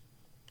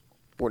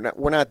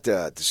 We're not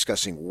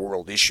discussing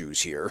world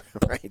issues here,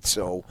 right?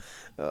 So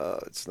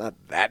it's not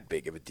that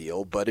big of a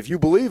deal. But if you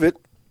believe it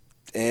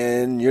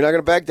and you're not going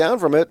to back down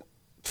from it,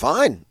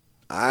 fine.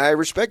 I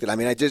respect it. I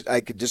mean,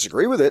 I could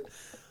disagree with it,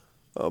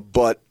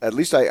 but at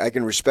least I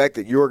can respect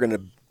that you're going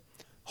to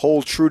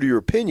hold true to your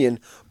opinion.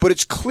 But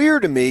it's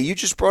clear to me, you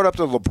just brought up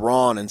to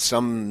LeBron and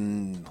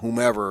some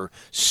whomever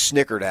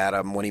snickered at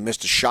him when he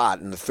missed a shot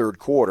in the third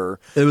quarter.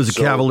 It was a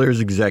Cavaliers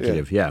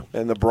executive, yeah.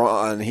 And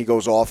LeBron, he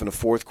goes off in the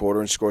fourth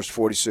quarter and scores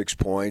 46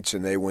 points,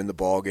 and they win the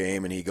ball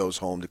game, and he goes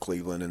home to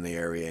Cleveland in the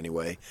area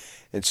anyway.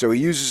 And so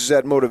he uses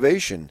that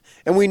motivation.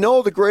 And we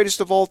know the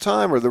greatest of all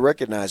time, or the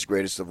recognized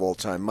greatest of all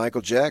time,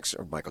 Michael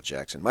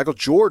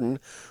Jordan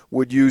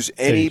would use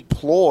any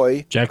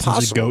ploy Jackson's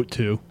possible. a GOAT,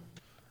 too.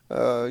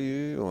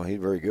 He's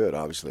very good.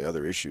 Obviously,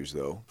 other issues,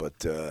 though. But,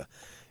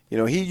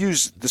 he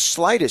used the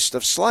slightest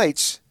of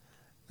slights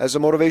as a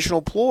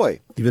motivational ploy.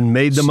 Even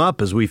made them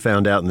up, as we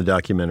found out in the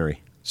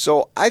documentary.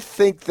 So I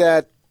think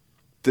that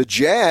the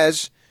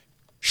Jazz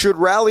should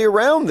rally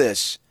around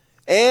this.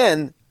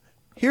 And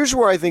here's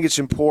where I think it's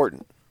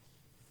important.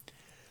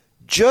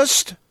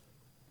 Just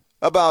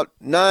about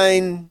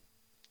 9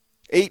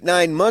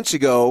 months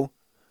ago,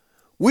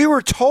 we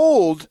were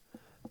told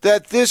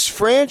that this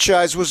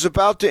franchise was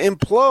about to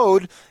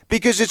implode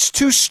because its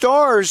two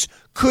stars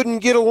couldn't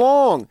get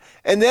along.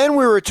 And then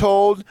we were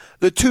told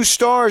the two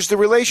stars, the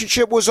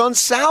relationship was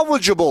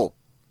unsalvageable.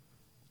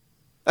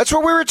 That's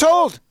what we were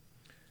told,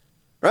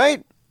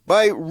 right?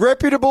 By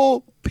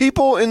reputable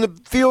people in the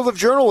field of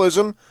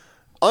journalism,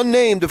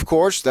 unnamed, of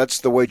course. That's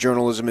the way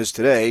journalism is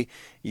today.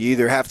 You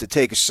either have to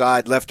take a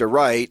side, left or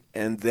right,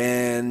 and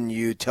then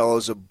you tell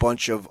us a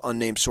bunch of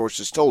unnamed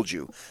sources told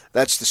you.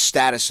 That's the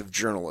status of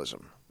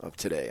journalism of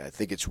today. I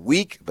think it's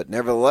weak, but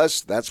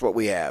nevertheless, that's what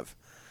we have.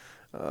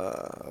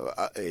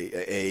 A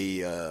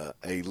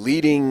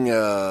leading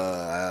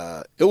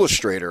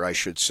illustrator, I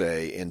should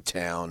say, in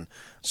town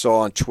saw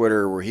on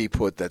Twitter where he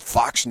put that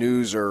Fox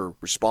News are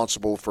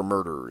responsible for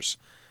murderers.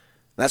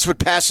 That's what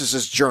passes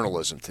as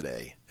journalism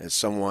today. As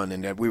someone,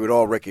 and we would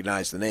all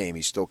recognize the name,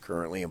 he's still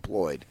currently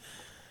employed.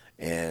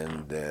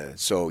 And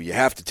so you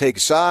have to take a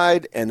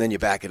side, and then you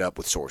back it up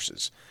with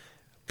sources.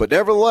 But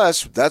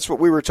nevertheless, that's what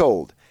we were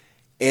told.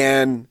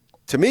 And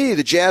To me,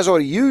 the Jazz ought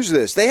to use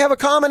this. They have a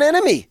common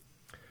enemy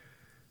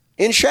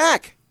in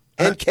Shaq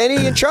and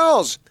Kenny and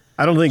Charles.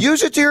 I don't think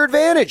use it to your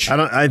advantage.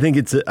 I think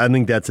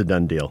that's a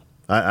done deal.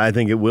 I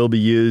think it will be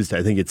used.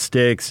 I think it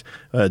sticks.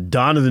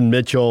 Donovan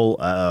Mitchell,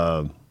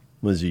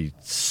 was he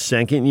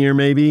second year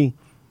maybe?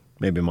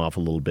 Maybe I'm off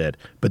a little bit.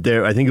 But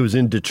I think it was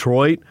in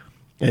Detroit,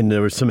 and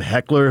there was some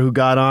heckler who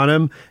got on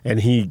him, and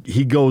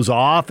he goes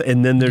off,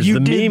 and then there's the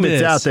meme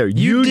that's out there.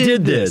 You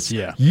did this.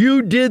 Yeah.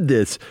 You did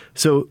this.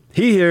 So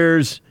he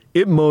hears,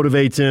 it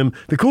motivates him.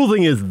 The cool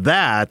thing is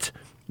that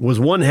was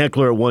one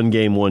heckler at one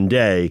game one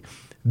day.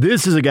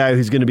 This is a guy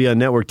who's going to be on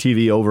network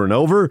TV over and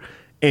over,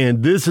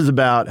 and this is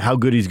about how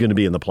good he's going to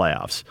be in the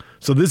playoffs.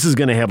 So this is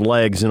going to have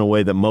legs in a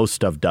way that most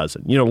stuff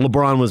doesn't. You know,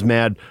 LeBron was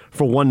mad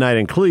for one night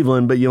in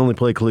Cleveland, but you only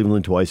play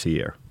Cleveland twice a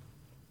year.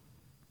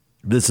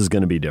 This is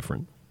going to be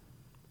different.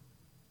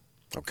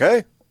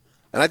 Okay.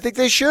 And I think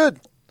they should.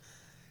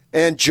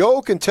 And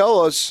Joe can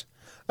tell us,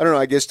 I don't know,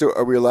 I guess,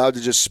 are we allowed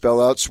to just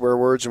spell out swear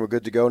words and we're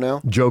good to go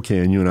now? Joe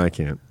can, you and I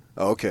can't.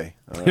 Okay.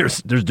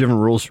 There's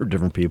different rules for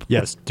different people.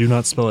 Yes, do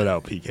not spell it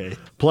out, PK.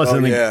 Plus, I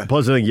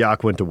think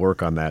Yak went to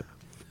work on that.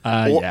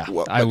 Yeah.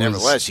 Well, but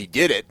nevertheless, he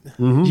did it.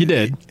 Mm-hmm. He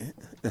did.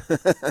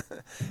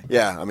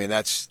 Yeah, I mean,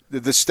 that's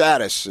the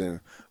status.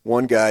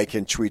 One guy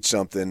can tweet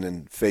something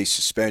and face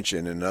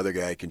suspension, and another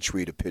guy can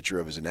tweet a picture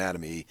of his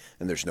anatomy,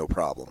 and there's no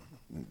problem.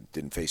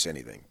 Didn't face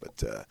anything.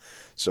 But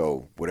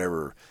so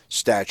whatever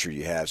stature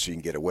you have, so you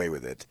can get away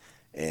with it.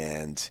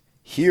 And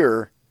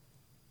here,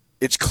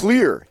 it's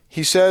clear.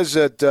 He says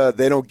that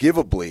they don't give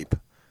a bleep.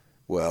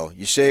 Well,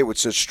 you say it with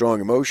such strong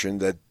emotion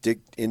that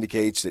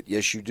indicates that,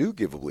 yes, you do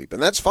give a bleep.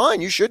 And that's fine.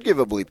 You should give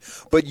a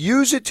bleep. But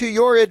use it to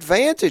your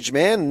advantage,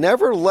 man.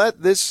 Never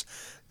let this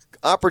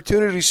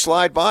opportunity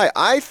slide by.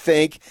 I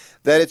think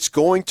that it's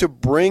going to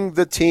bring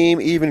the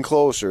team even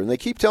closer. And they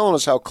keep telling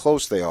us how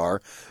close they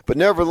are. But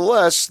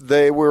nevertheless,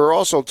 they were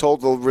also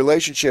told the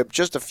relationship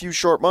just a few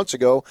short months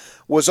ago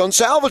was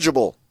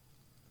unsalvageable.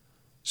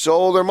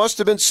 So there must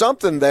have been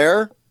something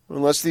there.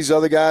 Unless these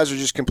other guys are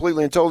just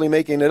completely and totally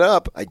making it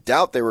up. I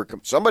doubt they were.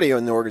 Somebody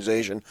in the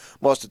organization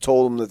must have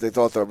told them that they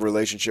thought the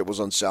relationship was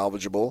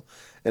unsalvageable.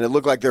 And it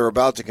looked like they were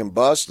about to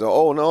combust.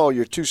 Oh, no,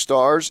 you're two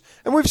stars.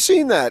 And we've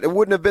seen that. It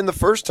wouldn't have been the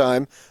first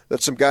time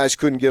that some guys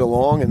couldn't get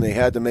along and they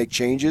had to make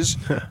changes.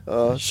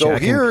 So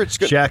here it's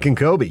good. Shaq and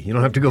Kobe. You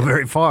don't have to go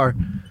very far.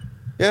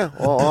 Yeah,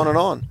 on and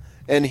on.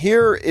 And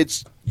here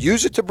it's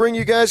use it to bring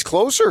you guys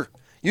closer.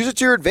 Use it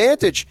to your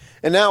advantage.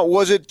 And now,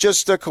 was it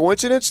just a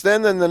coincidence?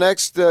 Then in the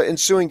next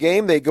ensuing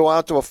game, they go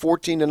out to a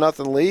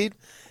 14-0 lead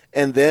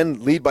and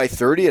then lead by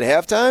 30 at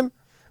halftime?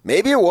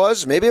 Maybe it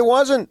was. Maybe it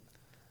wasn't.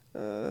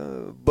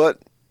 But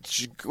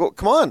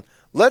come on.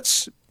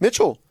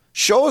 Mitchell,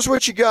 show us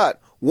what you got.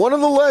 One of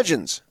the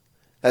legends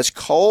has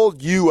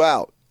called you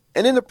out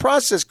and in the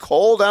process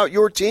called out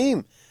your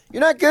team.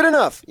 You're not good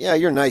enough. Yeah,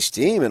 you're a nice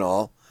team and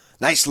all.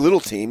 Nice little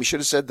team. You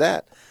should have said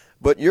that.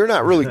 But you're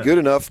not really good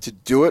enough to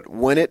do it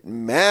when it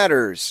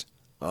matters.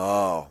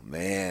 Oh,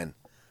 man.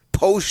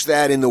 Post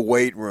that in the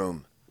weight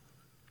room.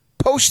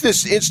 Post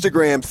this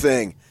Instagram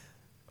thing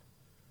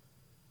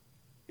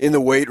in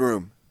the weight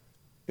room,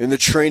 in the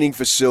training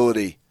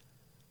facility.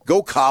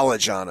 Go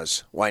college on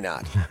us. Why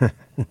not?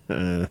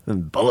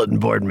 Bulletin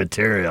board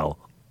material.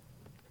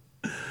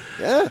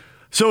 Yeah.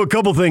 So a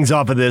couple things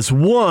off of this.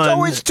 One, it's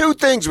always two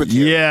things with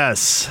you.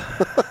 Yes.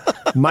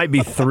 Might be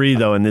three,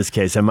 though, in this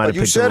case. I might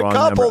have picked the wrong number. You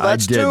said a couple.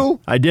 That's two.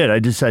 I did.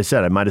 I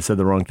said I might have said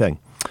the wrong thing.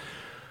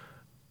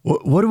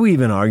 What are we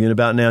even arguing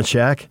about now,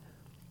 Shaq?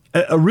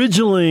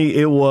 Originally,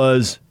 it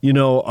was,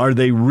 are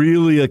they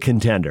really a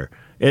contender?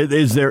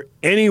 Is there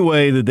any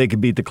way that they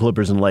could beat the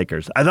Clippers and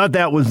Lakers? I thought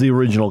that was the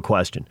original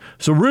question.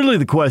 So really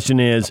the question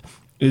is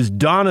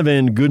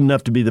Donovan good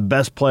enough to be the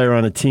best player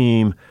on a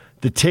team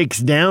that takes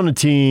down a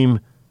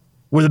team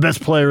where the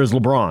best player is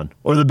LeBron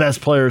or the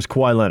best player is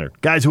Kawhi Leonard?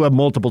 Guys who have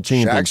multiple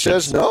championships.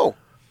 Shaq says no.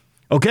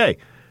 Okay.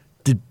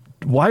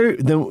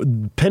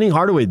 Penny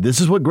Hardaway, this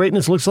is what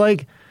greatness looks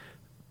like?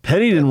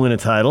 Penny didn't win a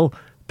title.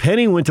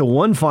 Penny went to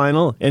one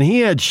final, and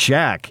he had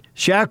Shaq.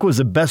 Shaq was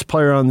the best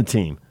player on the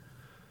team.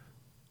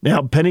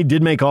 Now, Penny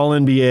did make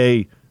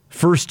All-NBA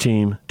first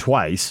team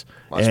twice,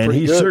 and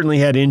he certainly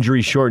had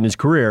injuries shorten his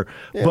career.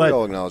 Yeah, but, we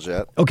all acknowledge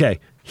that. Okay,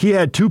 he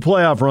had two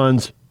playoff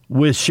runs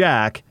with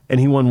Shaq, and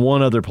he won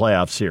one other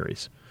playoff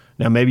series.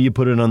 Now, maybe you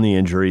put it on the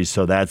injuries,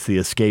 so that's the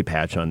escape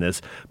hatch on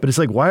this. But it's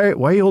like, why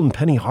are you holding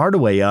Penny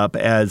Hardaway up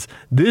as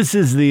this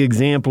is the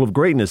example of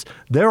greatness?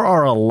 There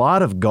are a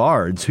lot of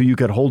guards who you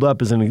could hold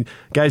up as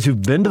guys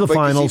who've been to the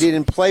finals. He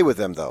didn't play with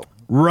them, though.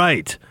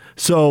 Right.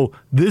 So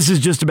this is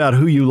just about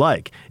who you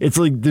like. It's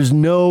like there's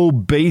no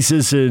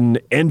basis in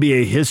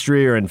NBA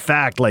history or in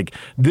fact. Like,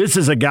 this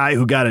is a guy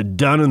who got it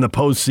done in the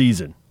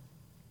postseason.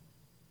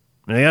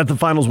 And they got the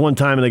finals one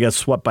time and they got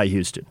swept by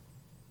Houston.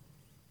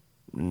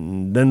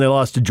 And then they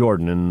lost to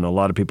Jordan, and a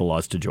lot of people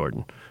lost to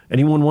Jordan. And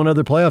he won one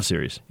other playoff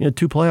series. He had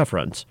two playoff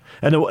runs.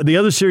 And the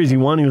other series he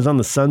won, he was on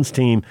the Suns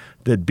team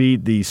that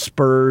beat the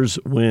Spurs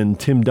when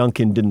Tim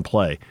Duncan didn't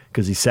play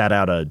because he sat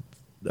out a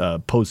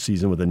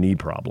postseason with a knee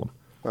problem.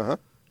 Uh-huh.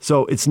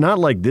 So it's not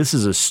like this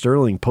is a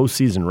sterling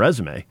postseason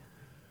resume.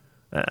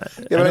 But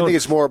I think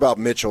it's more about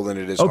Mitchell than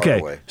it is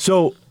Hardaway.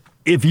 So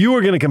if you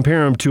were going to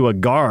compare him to a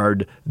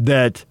guard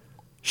that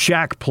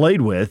Shaq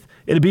played with,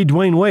 it'd be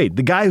Dwayne Wade,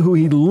 the guy who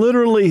he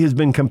literally has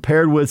been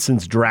compared with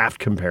since draft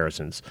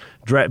comparisons,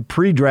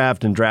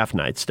 pre-draft and draft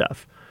night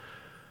stuff.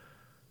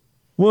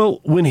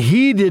 Well, when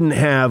he didn't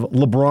have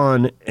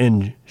LeBron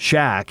and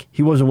Shaq,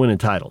 he wasn't winning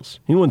titles.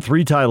 He won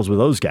 3 titles with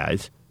those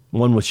guys,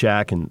 one with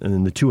Shaq and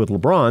then the 2 with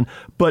LeBron.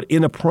 But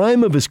in the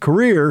prime of his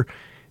career,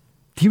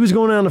 he was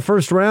going down the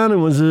first round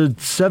and was a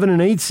 7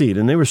 and 8 seed,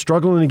 and they were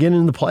struggling to get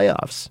into the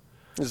playoffs.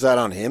 Is that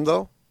on him,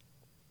 though?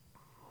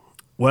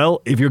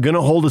 Well, if you're going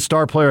to hold a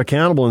star player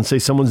accountable and say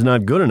someone's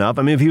not good enough,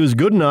 I mean, if he was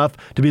good enough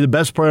to be the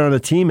best player on the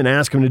team and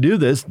ask him to do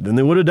this, then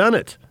they would have done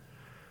it.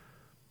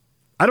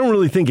 I don't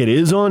really think it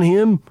is on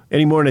him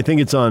anymore, and I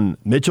think it's on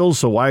Mitchell,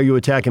 so why are you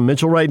attacking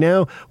Mitchell right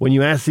now? When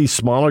you ask these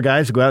smaller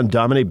guys to go out and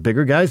dominate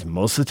bigger guys,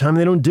 most of the time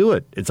they don't do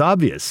it. It's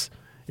obvious.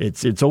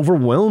 It's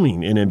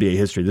overwhelming in NBA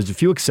history. There's a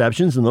few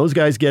exceptions, and those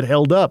guys get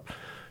held up,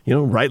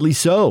 rightly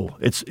so.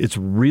 It's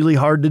really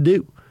hard to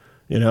do.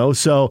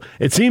 So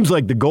it seems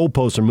like the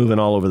goalposts are moving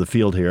all over the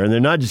field here, and they're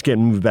not just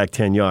getting moved back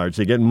 10 yards.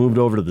 They're getting moved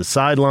over to the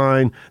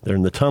sideline. They're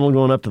in the tunnel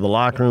going up to the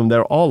locker room.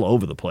 They're all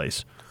over the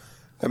place.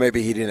 And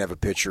maybe he didn't have a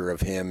picture of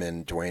him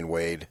and Dwayne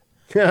Wade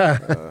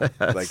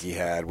like he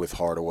had with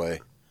Hardaway.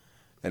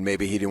 And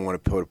maybe he didn't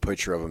want to put a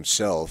picture of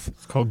himself.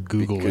 It's called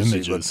Google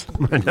Images.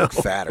 He looked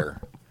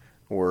fatter.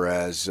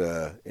 Whereas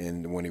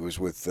when he was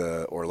with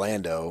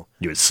Orlando,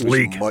 he was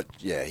sleek.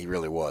 He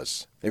really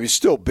was. He was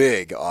still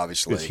big,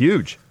 obviously. He was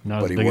huge.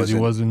 Not as big as he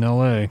was in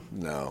L.A.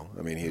 No.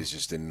 I mean, he was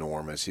just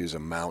enormous. He was a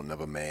mountain of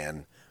a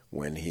man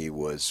when he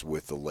was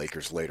with the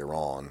Lakers later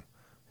on.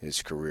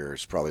 His career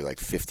is probably like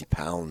 50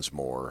 pounds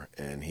more,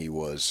 and he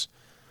was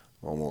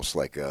almost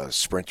like a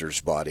sprinter's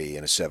body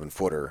in a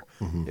 7-footer,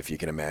 if you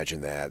can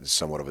imagine that. There's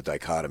somewhat of a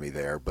dichotomy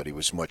there, but he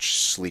was much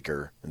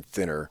sleeker and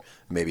thinner.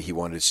 Maybe he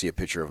wanted to see a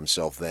picture of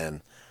himself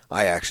then.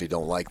 I actually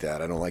don't like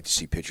that. I don't like to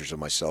see pictures of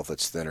myself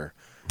that's thinner.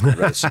 I'd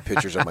rather see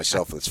pictures of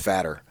myself that's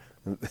fatter.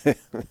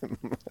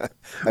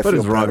 What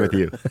is wrong with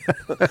you?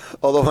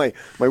 Although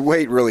my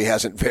weight really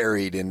hasn't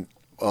varied in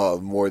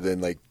more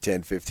than like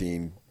 10,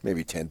 15,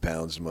 maybe 10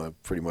 pounds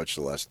pretty much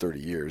the last 30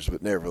 years.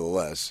 But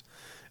nevertheless,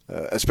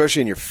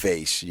 especially in your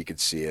face, you can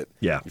see it.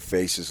 Yeah. Your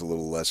face is a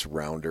little less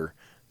rounder.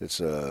 It's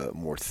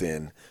more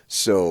thin.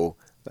 So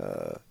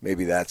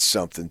maybe that's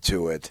something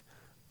to it.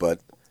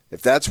 But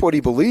if that's what he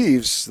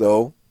believes,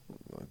 though,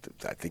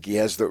 I think he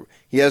has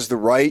the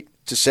right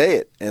to say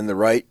it and the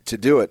right to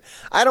do it.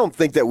 I don't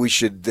think that we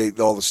should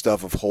all the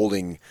stuff of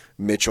holding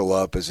Mitchell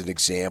up as an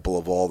example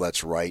of all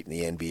that's right in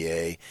the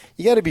NBA.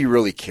 You got to be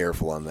really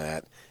careful on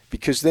that,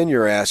 because then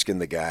you're asking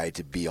the guy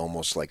to be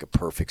almost like a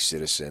perfect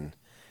citizen.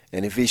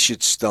 And if he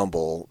should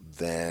stumble,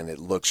 then it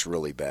looks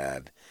really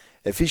bad.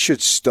 If he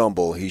should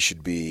stumble, he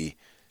should be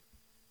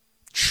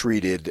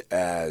treated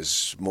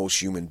as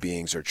most human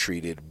beings are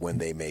treated when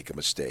they make a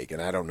mistake.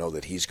 And I don't know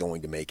that he's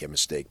going to make a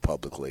mistake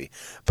publicly,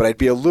 but I'd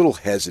be a little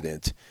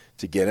hesitant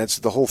to get into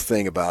the whole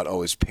thing about,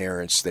 his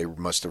parents, they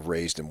must have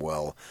raised him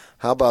well.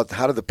 How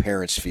do the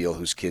parents feel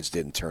whose kids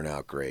didn't turn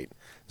out great?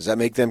 Does that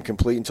make them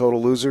complete and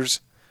total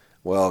losers?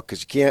 Well,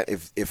 because you can't,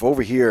 if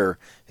over here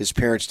his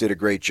parents did a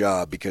great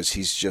job because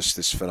he's just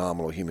this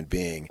phenomenal human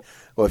being,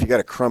 well, if you got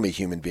a crummy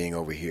human being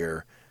over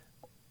here,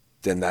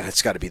 then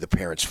that's got to be the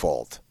parents'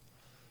 fault.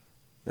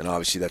 And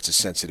obviously that's a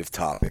sensitive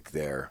topic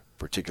there,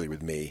 particularly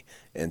with me.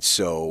 And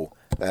so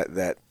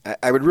that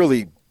I would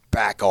really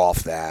back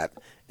off that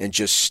and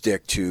just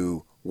stick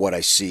to what I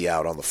see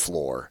out on the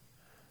floor,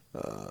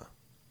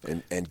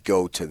 and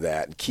go to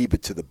that and keep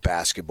it to the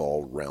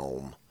basketball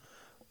realm,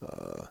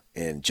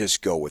 and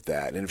just go with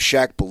that. And if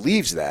Shaq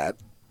believes that,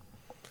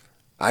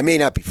 I may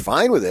not be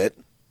fine with it,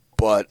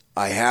 but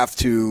I have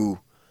to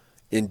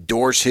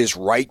endorse his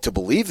right to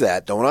believe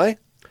that, don't I?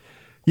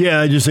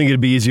 Yeah, I just think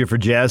it'd be easier for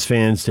Jazz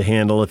fans to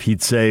handle if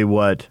he'd say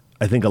what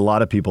I think a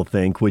lot of people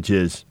think, which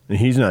is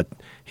he's not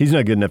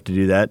good enough to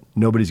do that.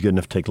 Nobody's good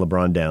enough to take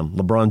LeBron down.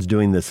 LeBron's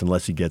doing this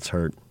unless he gets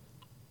hurt.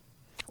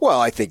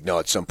 Well, I think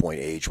at some point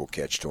age will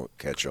catch up.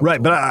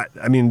 Right, but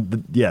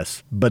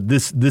yes, but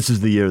this is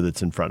the year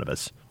that's in front of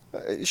us.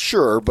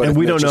 Sure, but and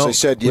we don't know. As I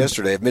said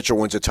yesterday, if Mitchell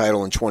wins a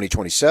title in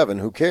 2027,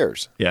 who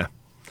cares? Yeah.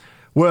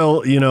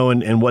 Well,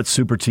 and what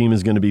super team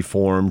is going to be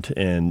formed,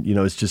 and,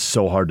 it's just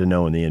so hard to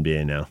know in the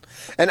NBA now.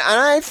 And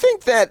I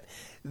think that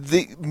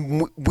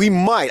we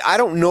might, I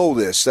don't know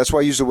this, that's why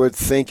I use the word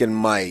think and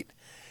might.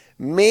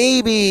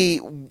 Maybe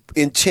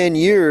in 10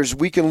 years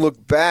we can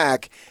look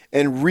back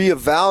and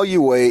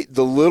reevaluate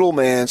the little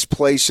man's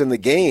place in the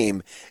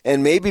game,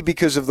 and maybe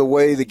because of the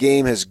way the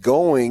game is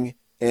going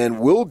and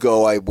will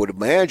go, I would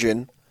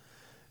imagine,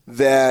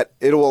 that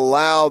it'll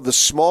allow the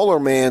smaller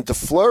man to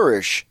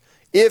flourish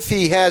if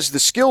he has the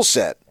skill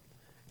set.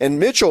 And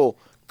Mitchell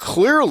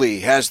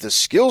clearly has the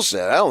skill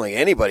set. I don't think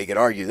anybody could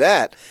argue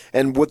that.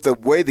 And with the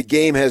way the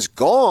game has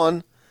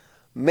gone,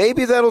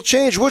 maybe that'll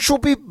change, which will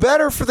be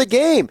better for the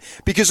game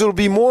because it'll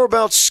be more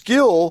about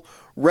skill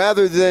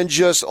rather than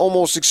just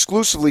almost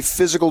exclusively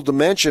physical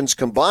dimensions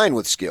combined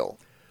with skill.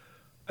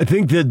 I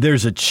think that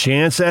there's a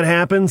chance that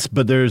happens,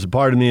 but there's a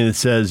part of me that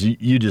says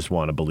you just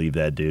want to believe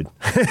that, dude.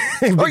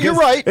 Oh, you're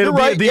right. You're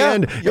right. At the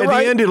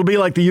end, it'll be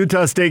like the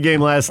Utah State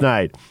game last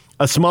night.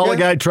 A smaller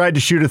guy tried to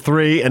shoot a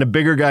three, and a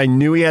bigger guy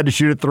knew he had to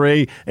shoot a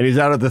three, and he's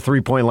out at the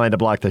three-point line to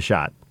block the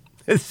shot.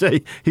 So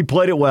he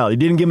played it well. He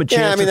didn't give him a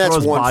chance to throw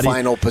his body. Yeah, that's one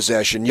final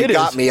possession. You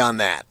got me on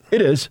that.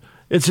 It is.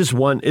 It's just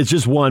one.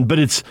 But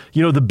it's,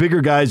 the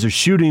bigger guys are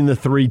shooting the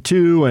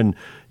 3-2, and,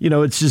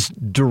 it's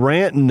just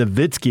Durant and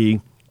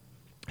Nowitzki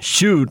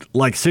shoot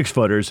like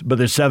 6-footers, but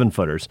they're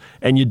 7-footers.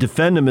 And you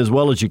defend them as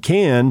well as you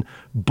can,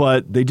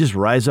 but they just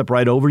rise up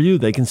right over you.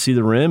 They can see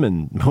the rim,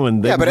 and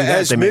when they but do that,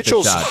 has they make the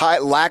Mitchell's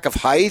shot. lack of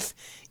height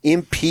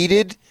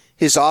impeded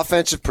his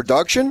offensive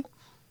production?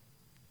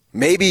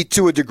 Maybe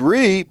to a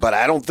degree, but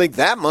I don't think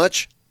that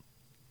much.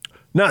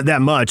 Not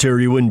that much, or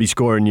you wouldn't be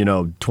scoring,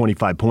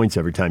 25 points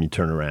every time you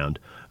turn around.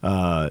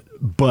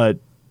 But,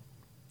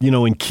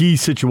 in key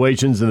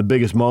situations in the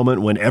biggest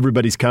moment when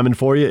everybody's coming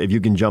for you, if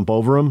you can jump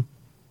over them,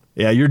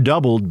 yeah, you're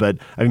doubled. But,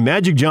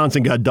 Magic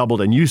Johnson got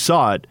doubled, and you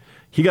saw it.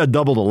 He got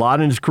doubled a lot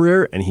in his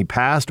career, and he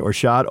passed or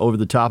shot over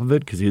the top of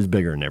it because he was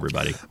bigger than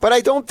everybody. But I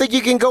don't think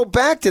you can go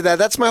back to that.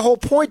 That's my whole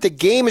point. The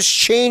game has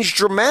changed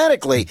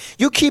dramatically.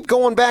 You keep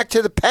going back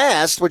to the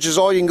past, which is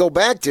all you can go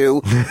back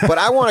to, but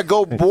I want to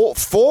go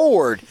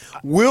forward.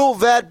 Will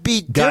that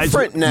be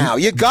different now?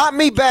 You got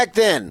me back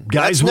then.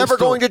 That's never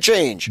going to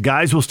change.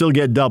 Guys will still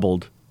get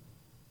doubled,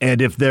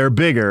 and if they're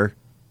bigger,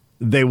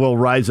 they will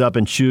rise up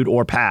and shoot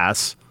or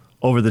pass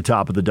over the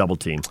top of the double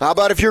team. How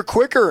about if you're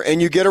quicker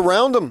and you get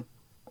around them?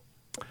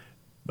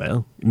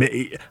 Well,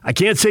 I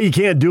can't say you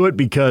can't do it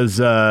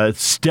because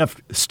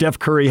Steph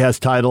Curry has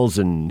titles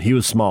and he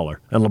was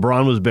smaller and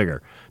LeBron was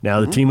bigger. Now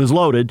the team was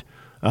loaded,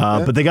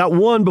 but they got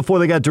one before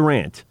they got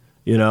Durant,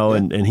 and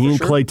he and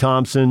Klay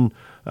Thompson,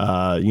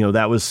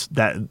 that was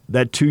that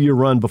 2-year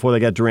run before they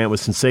got Durant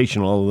was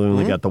sensational, although they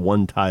only got the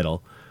one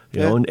title,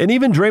 and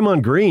even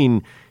Draymond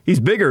Green, he's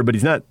bigger, but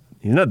he's not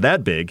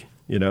that big,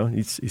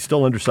 he's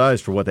still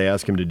undersized for what they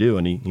asked him to do,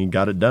 and he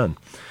got it done.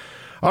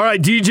 All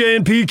right, DJ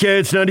and PK,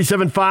 it's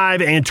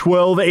 97.5 and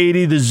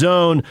 1280 The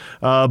Zone.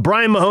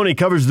 Brian Mahoney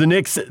covers the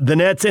Knicks, the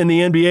Nets, and the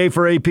NBA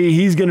for AP.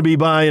 He's going to be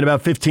by in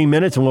about 15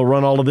 minutes, and we'll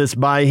run all of this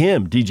by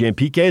him. DJ and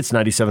PK, it's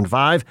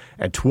 97.5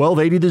 and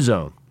 1280 The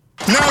Zone.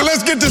 Now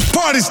let's get this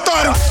party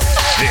started.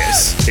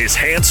 This is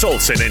Hans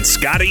Olsen and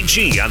Scotty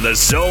G on the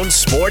Zone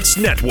Sports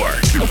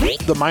Network.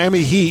 The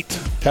Miami Heat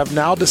have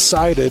now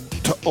decided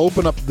to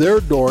open up their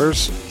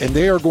doors, and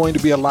they are going to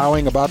be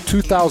allowing about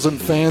 2,000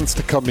 fans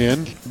to come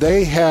in.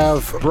 They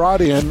have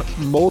brought in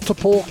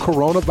multiple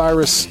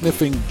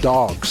coronavirus-sniffing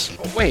dogs.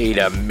 Wait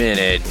a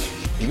minute.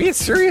 You mean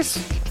serious?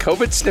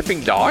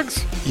 COVID-sniffing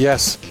dogs?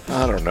 Yes.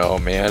 I don't know,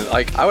 man.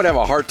 I would have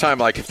a hard time,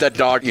 if that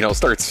dog,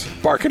 starts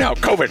barking out,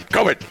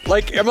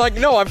 COVID. I'm like,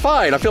 no, I'm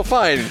fine. I feel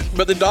fine.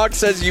 But the dog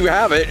says you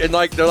have it, and,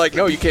 they're like,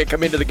 no, you can't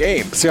come into the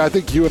game. See, I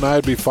think you and I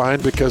would be fine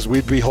because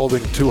we'd be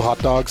holding 2 hot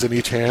dogs in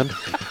each hand.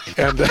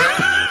 And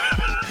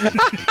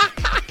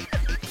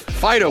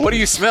Fido, what do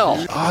you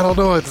smell? I don't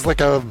know. It's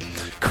like a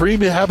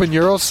creamy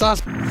habanero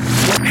sauce.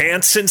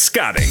 Hans and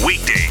Scotty,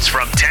 weekdays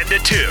from 10 to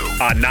 2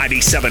 on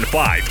 97.5,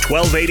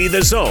 1280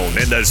 The Zone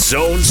and the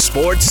Zone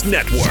Sports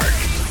Network.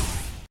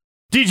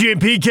 DJ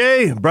and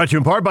PK, brought to you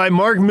in part by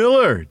Mark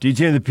Miller.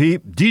 DJ and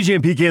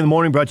PK in the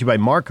morning, brought to you by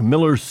Mark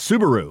Miller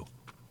Subaru.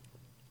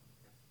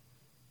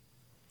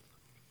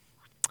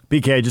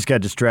 PK, I just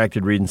got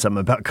distracted reading something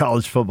about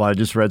college football. I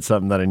just read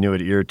something that I knew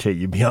would irritate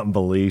you beyond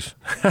belief.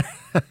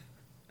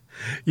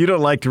 You don't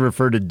like to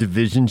refer to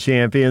division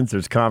champions.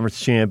 There's conference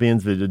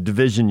champions. The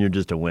division, you're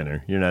just a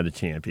winner. You're not a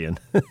champion.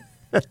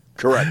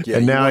 Correct. Yeah,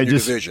 and now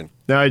division.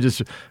 Now I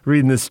just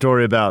reading this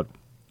story about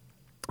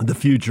the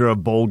future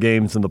of bowl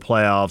games and the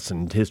playoffs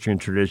and history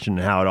and tradition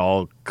and how it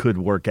all could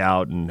work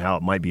out and how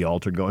it might be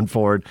altered going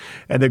forward.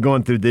 And they're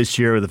going through this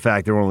year with the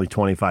fact there were only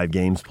 25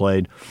 games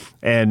played.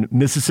 And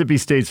Mississippi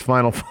State's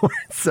Final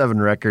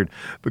 4-7 record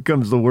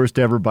becomes the worst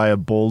ever by a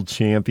bowl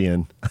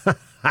champion.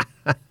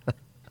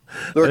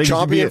 They're a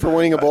champion for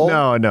winning a bowl?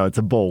 No, it's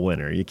a bowl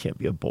winner. You can't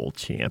be a bowl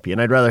champion.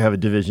 I'd rather have a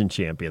division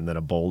champion than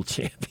a bowl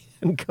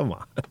champion. Come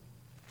on.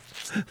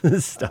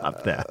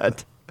 Stop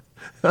that.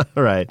 All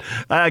right.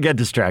 I got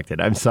distracted.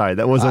 I'm sorry.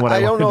 That wasn't what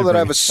I wanted to don't know that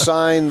bring. I've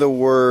assigned the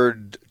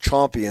word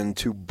champion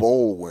to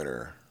bowl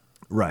winner.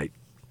 Right.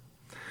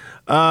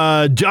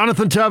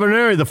 Jonathan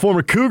Taverneri, the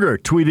former Cougar,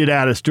 tweeted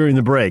at us during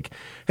the break.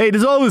 Hey,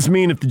 does all this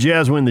mean if the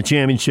Jazz win the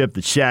championship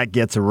that Shaq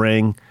gets a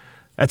ring?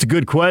 That's a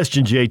good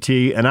question,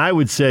 JT, and I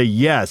would say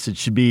yes. It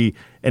should be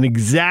an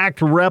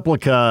exact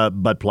replica,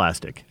 but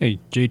plastic. Hey,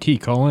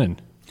 JT, call in.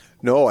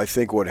 No, I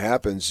think what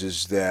happens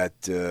is that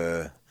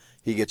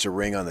he gets a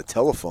ring on the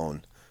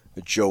telephone.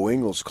 Joe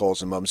Ingles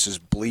calls him up and says,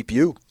 bleep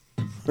you.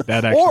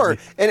 That actually...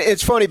 and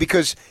it's funny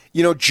because,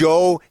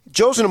 Joe's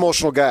an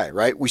emotional guy,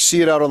 right? We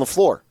see it out on the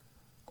floor,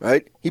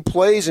 right? He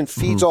plays and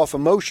feeds off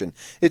emotion.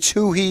 It's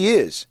who he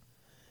is,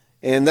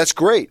 and that's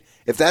great.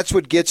 If that's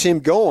what gets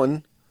him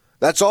going,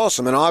 That's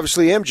awesome. And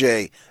obviously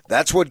MJ,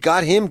 that's what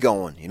got him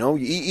going. You know,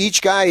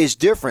 each guy is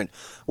different.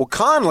 Well,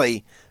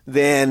 Conley,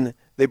 then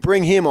they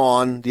bring him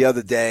on the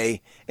other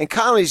day, and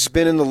Conley's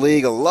been in the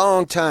league a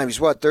long time. He's,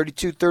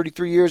 32,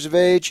 33 years of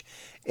age?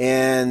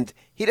 And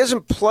he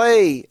doesn't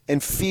play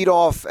and feed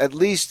off, at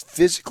least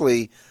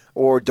physically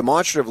or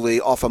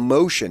demonstratively, off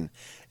emotion.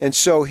 And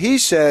so he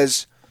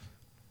says,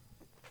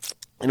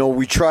 you know,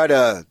 we try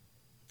to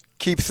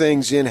keep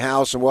things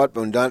in-house and but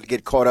not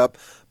get caught up.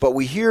 But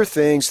we hear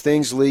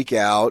things leak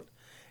out,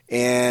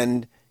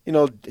 and, you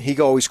know, he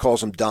always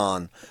calls him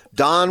Don.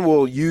 Don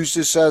will use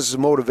this as a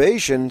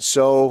motivation,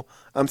 so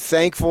I'm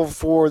thankful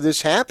for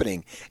this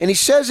happening. And he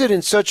says it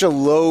in such a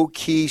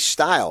low-key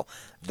style.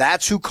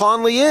 That's who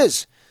Conley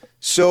is.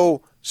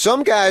 So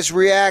some guys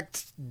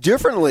react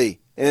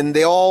differently, and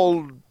they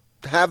all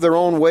have their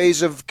own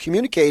ways of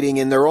communicating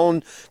and their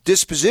own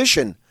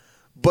disposition.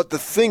 But the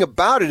thing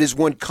about it is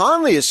when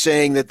Conley is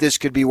saying that this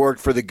could be worked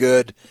for the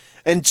good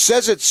and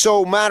says it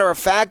so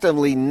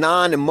matter-of-factly,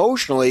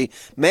 non-emotionally,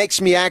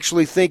 makes me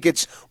actually think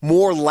it's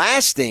more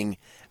lasting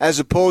as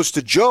opposed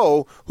to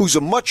Joe, who's a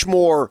much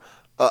more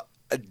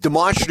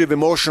demonstrative,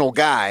 emotional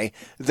guy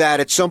that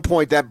at some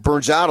point that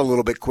burns out a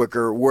little bit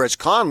quicker, whereas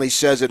Conley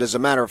says it as a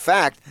matter of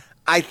fact.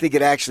 I think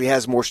it actually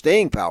has more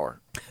staying power.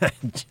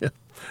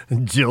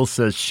 Jill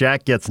says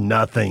Shaq gets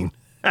nothing.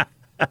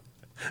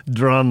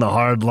 Drawn the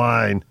hard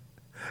line.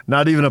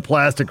 Not even a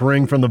plastic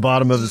ring from the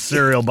bottom of the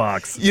cereal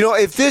box. You know,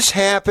 if this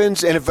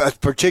happens, and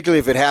particularly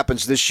if it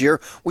happens this year,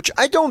 which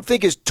I don't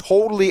think is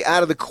totally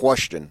out of the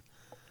question.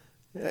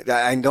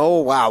 I know,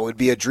 wow, it would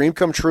be a dream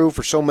come true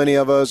for so many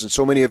of us, and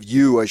so many of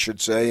you, I should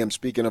say. I'm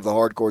speaking of the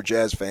hardcore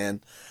Jazz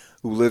fan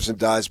who lives and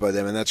dies by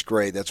them, and that's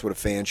great. That's what a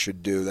fan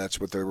should do. That's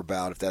what they're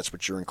about, if that's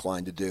what you're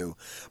inclined to do.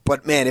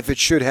 But, man, if it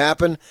should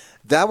happen,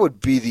 that would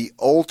be the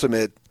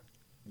ultimate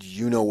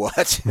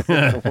you-know-what.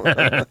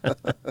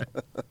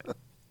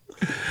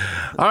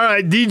 All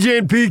right, DJ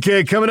and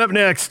PK coming up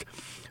next.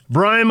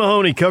 Brian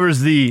Mahoney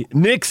covers the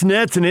Knicks,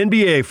 Nets, and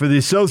NBA for the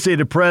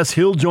Associated Press.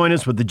 He'll join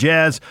us with the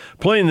Jazz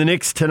playing the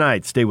Knicks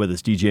tonight. Stay with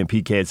us, DJ and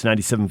PK. It's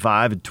 97.5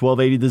 at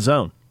 1280 The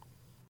Zone.